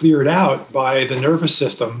getting cleared out by the nervous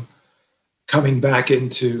system coming back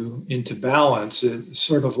into balance. It's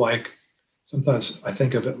sort of like, sometimes I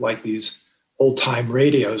think of it like these old-time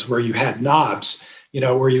radios where you had knobs,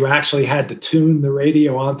 where you actually had to tune the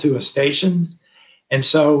radio onto a station. And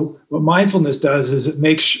so what mindfulness does is it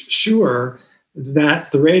makes sure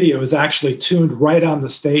that the radio is actually tuned right on the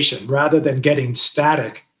station rather than getting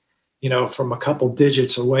static, from a couple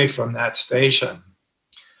digits away from that station.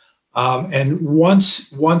 And once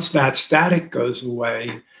that static goes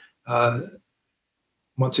away,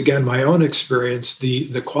 once again, my own experience,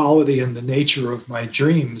 the quality and the nature of my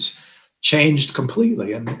dreams changed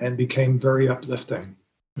completely and became very uplifting.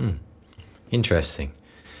 Interesting.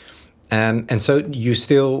 And so you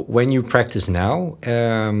still, when you practice now,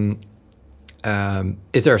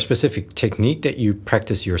 is there a specific technique that you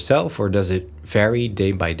practice yourself, or does it vary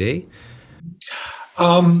day by day?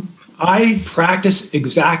 I practice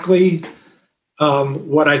exactly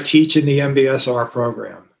what I teach in the MBSR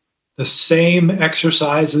program. The same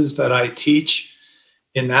exercises that I teach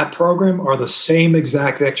in that program are the same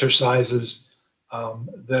exact exercises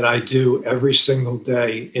that I do every single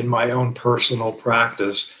day in my own personal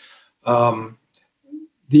practice.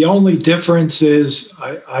 The only difference is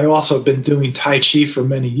I also been doing Tai Chi for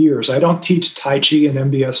many years. I don't teach Tai Chi in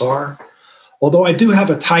MBSR, although I do have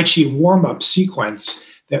a Tai Chi warm-up sequence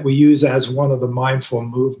that we use as one of the mindful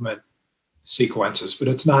movement sequences, but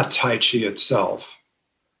it's not Tai Chi itself.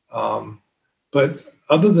 But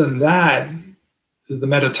other than that, the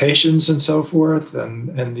meditations and so forth,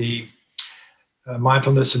 and the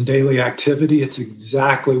mindfulness and daily activity, it's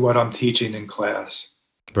exactly what I'm teaching in class.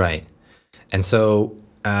 Right. And so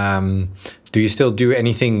do you still do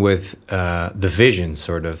anything with the vision,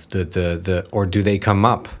 sort of, the or do they come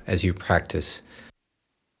up as you practice?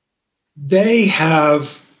 They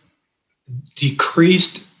have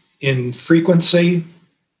decreased in frequency.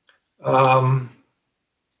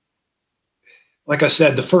 like I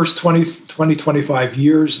said, the first 25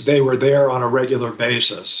 years, they were there on a regular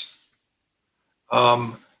basis.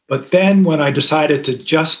 But then when I decided to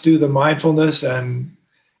just do the mindfulness and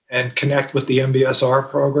connect with the MBSR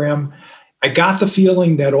program, I got the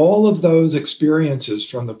feeling that all of those experiences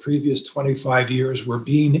from the previous 25 years were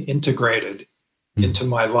being integrated into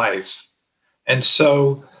my life. And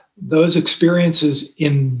so those experiences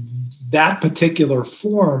in that particular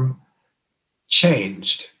form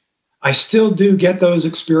changed. I still do get those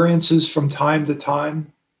experiences from time to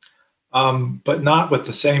time, but not with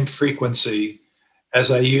the same frequency as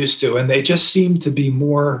I used to. And they just seem to be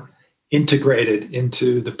more integrated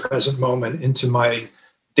into the present moment, into my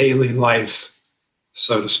daily life,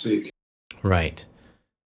 so to speak. Right.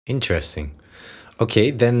 Interesting. Okay,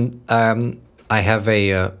 then I have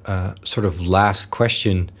a sort of last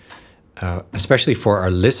question, especially for our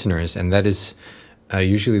listeners, and that is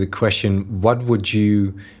usually the question, what would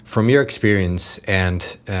you, from your experience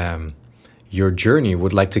and your journey,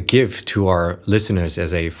 would like to give to our listeners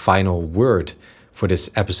as a final word for this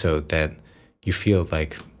episode that you feel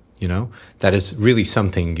like, that is really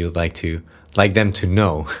something you'd like them to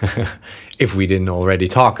know, if we didn't already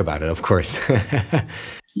talk about it, of course.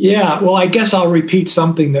 Yeah, well, I guess I'll repeat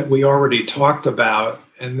something that we already talked about,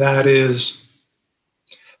 and that is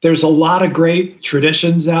there's a lot of great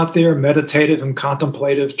traditions out there, meditative and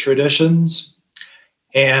contemplative traditions.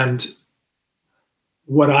 And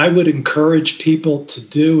what I would encourage people to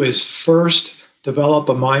do is first develop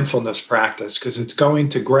a mindfulness practice, because it's going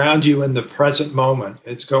to ground you in the present moment.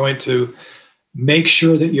 It's going to make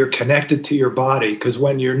sure that you're connected to your body, because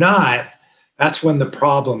when you're not, that's when the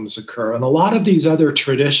problems occur. And a lot of these other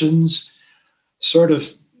traditions sort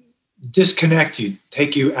of disconnect you,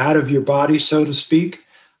 take you out of your body, so to speak.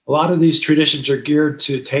 A lot of these traditions are geared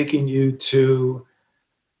to taking you to,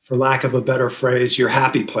 for lack of a better phrase, your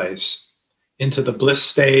happy place, into the bliss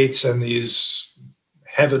states and these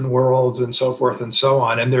heaven worlds and so forth and so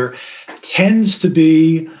on. And there tends to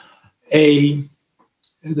be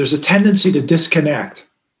there's a tendency to disconnect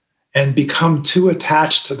and become too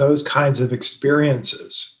attached to those kinds of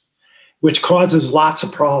experiences, which causes lots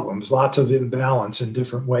of problems, lots of imbalance in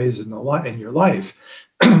different ways in your life.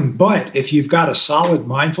 But if you've got a solid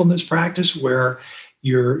mindfulness practice where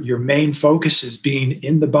your main focus is being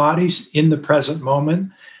in the bodies, in the present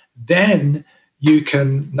moment, then you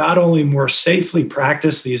can not only more safely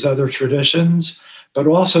practice these other traditions, but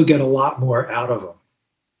also get a lot more out of them.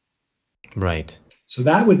 Right. So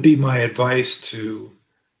that would be my advice to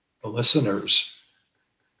the listeners.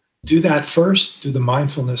 Do that first, do the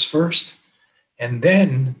mindfulness first, and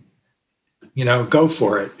then, go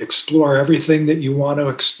for it. Explore everything that you want to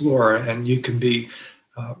explore, and you can be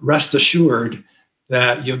rest assured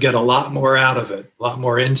that you'll get a lot more out of it, a lot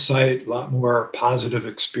more insight, a lot more positive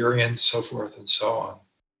experience, so forth and so on.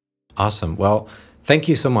 Awesome. Well, thank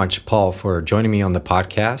you so much, Paul, for joining me on the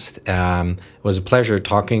podcast. It was a pleasure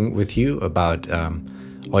talking with you about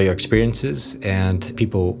all your experiences, and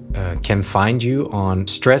people can find you on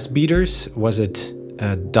Stressbeaters. Was it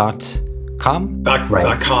 .com?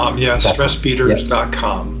 .com, yes,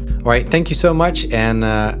 stressbeaters.com. All right, thank you so much, and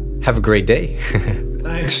have a great day.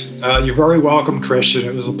 Thanks. You're very welcome, Christian.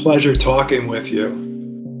 It was a pleasure talking with you.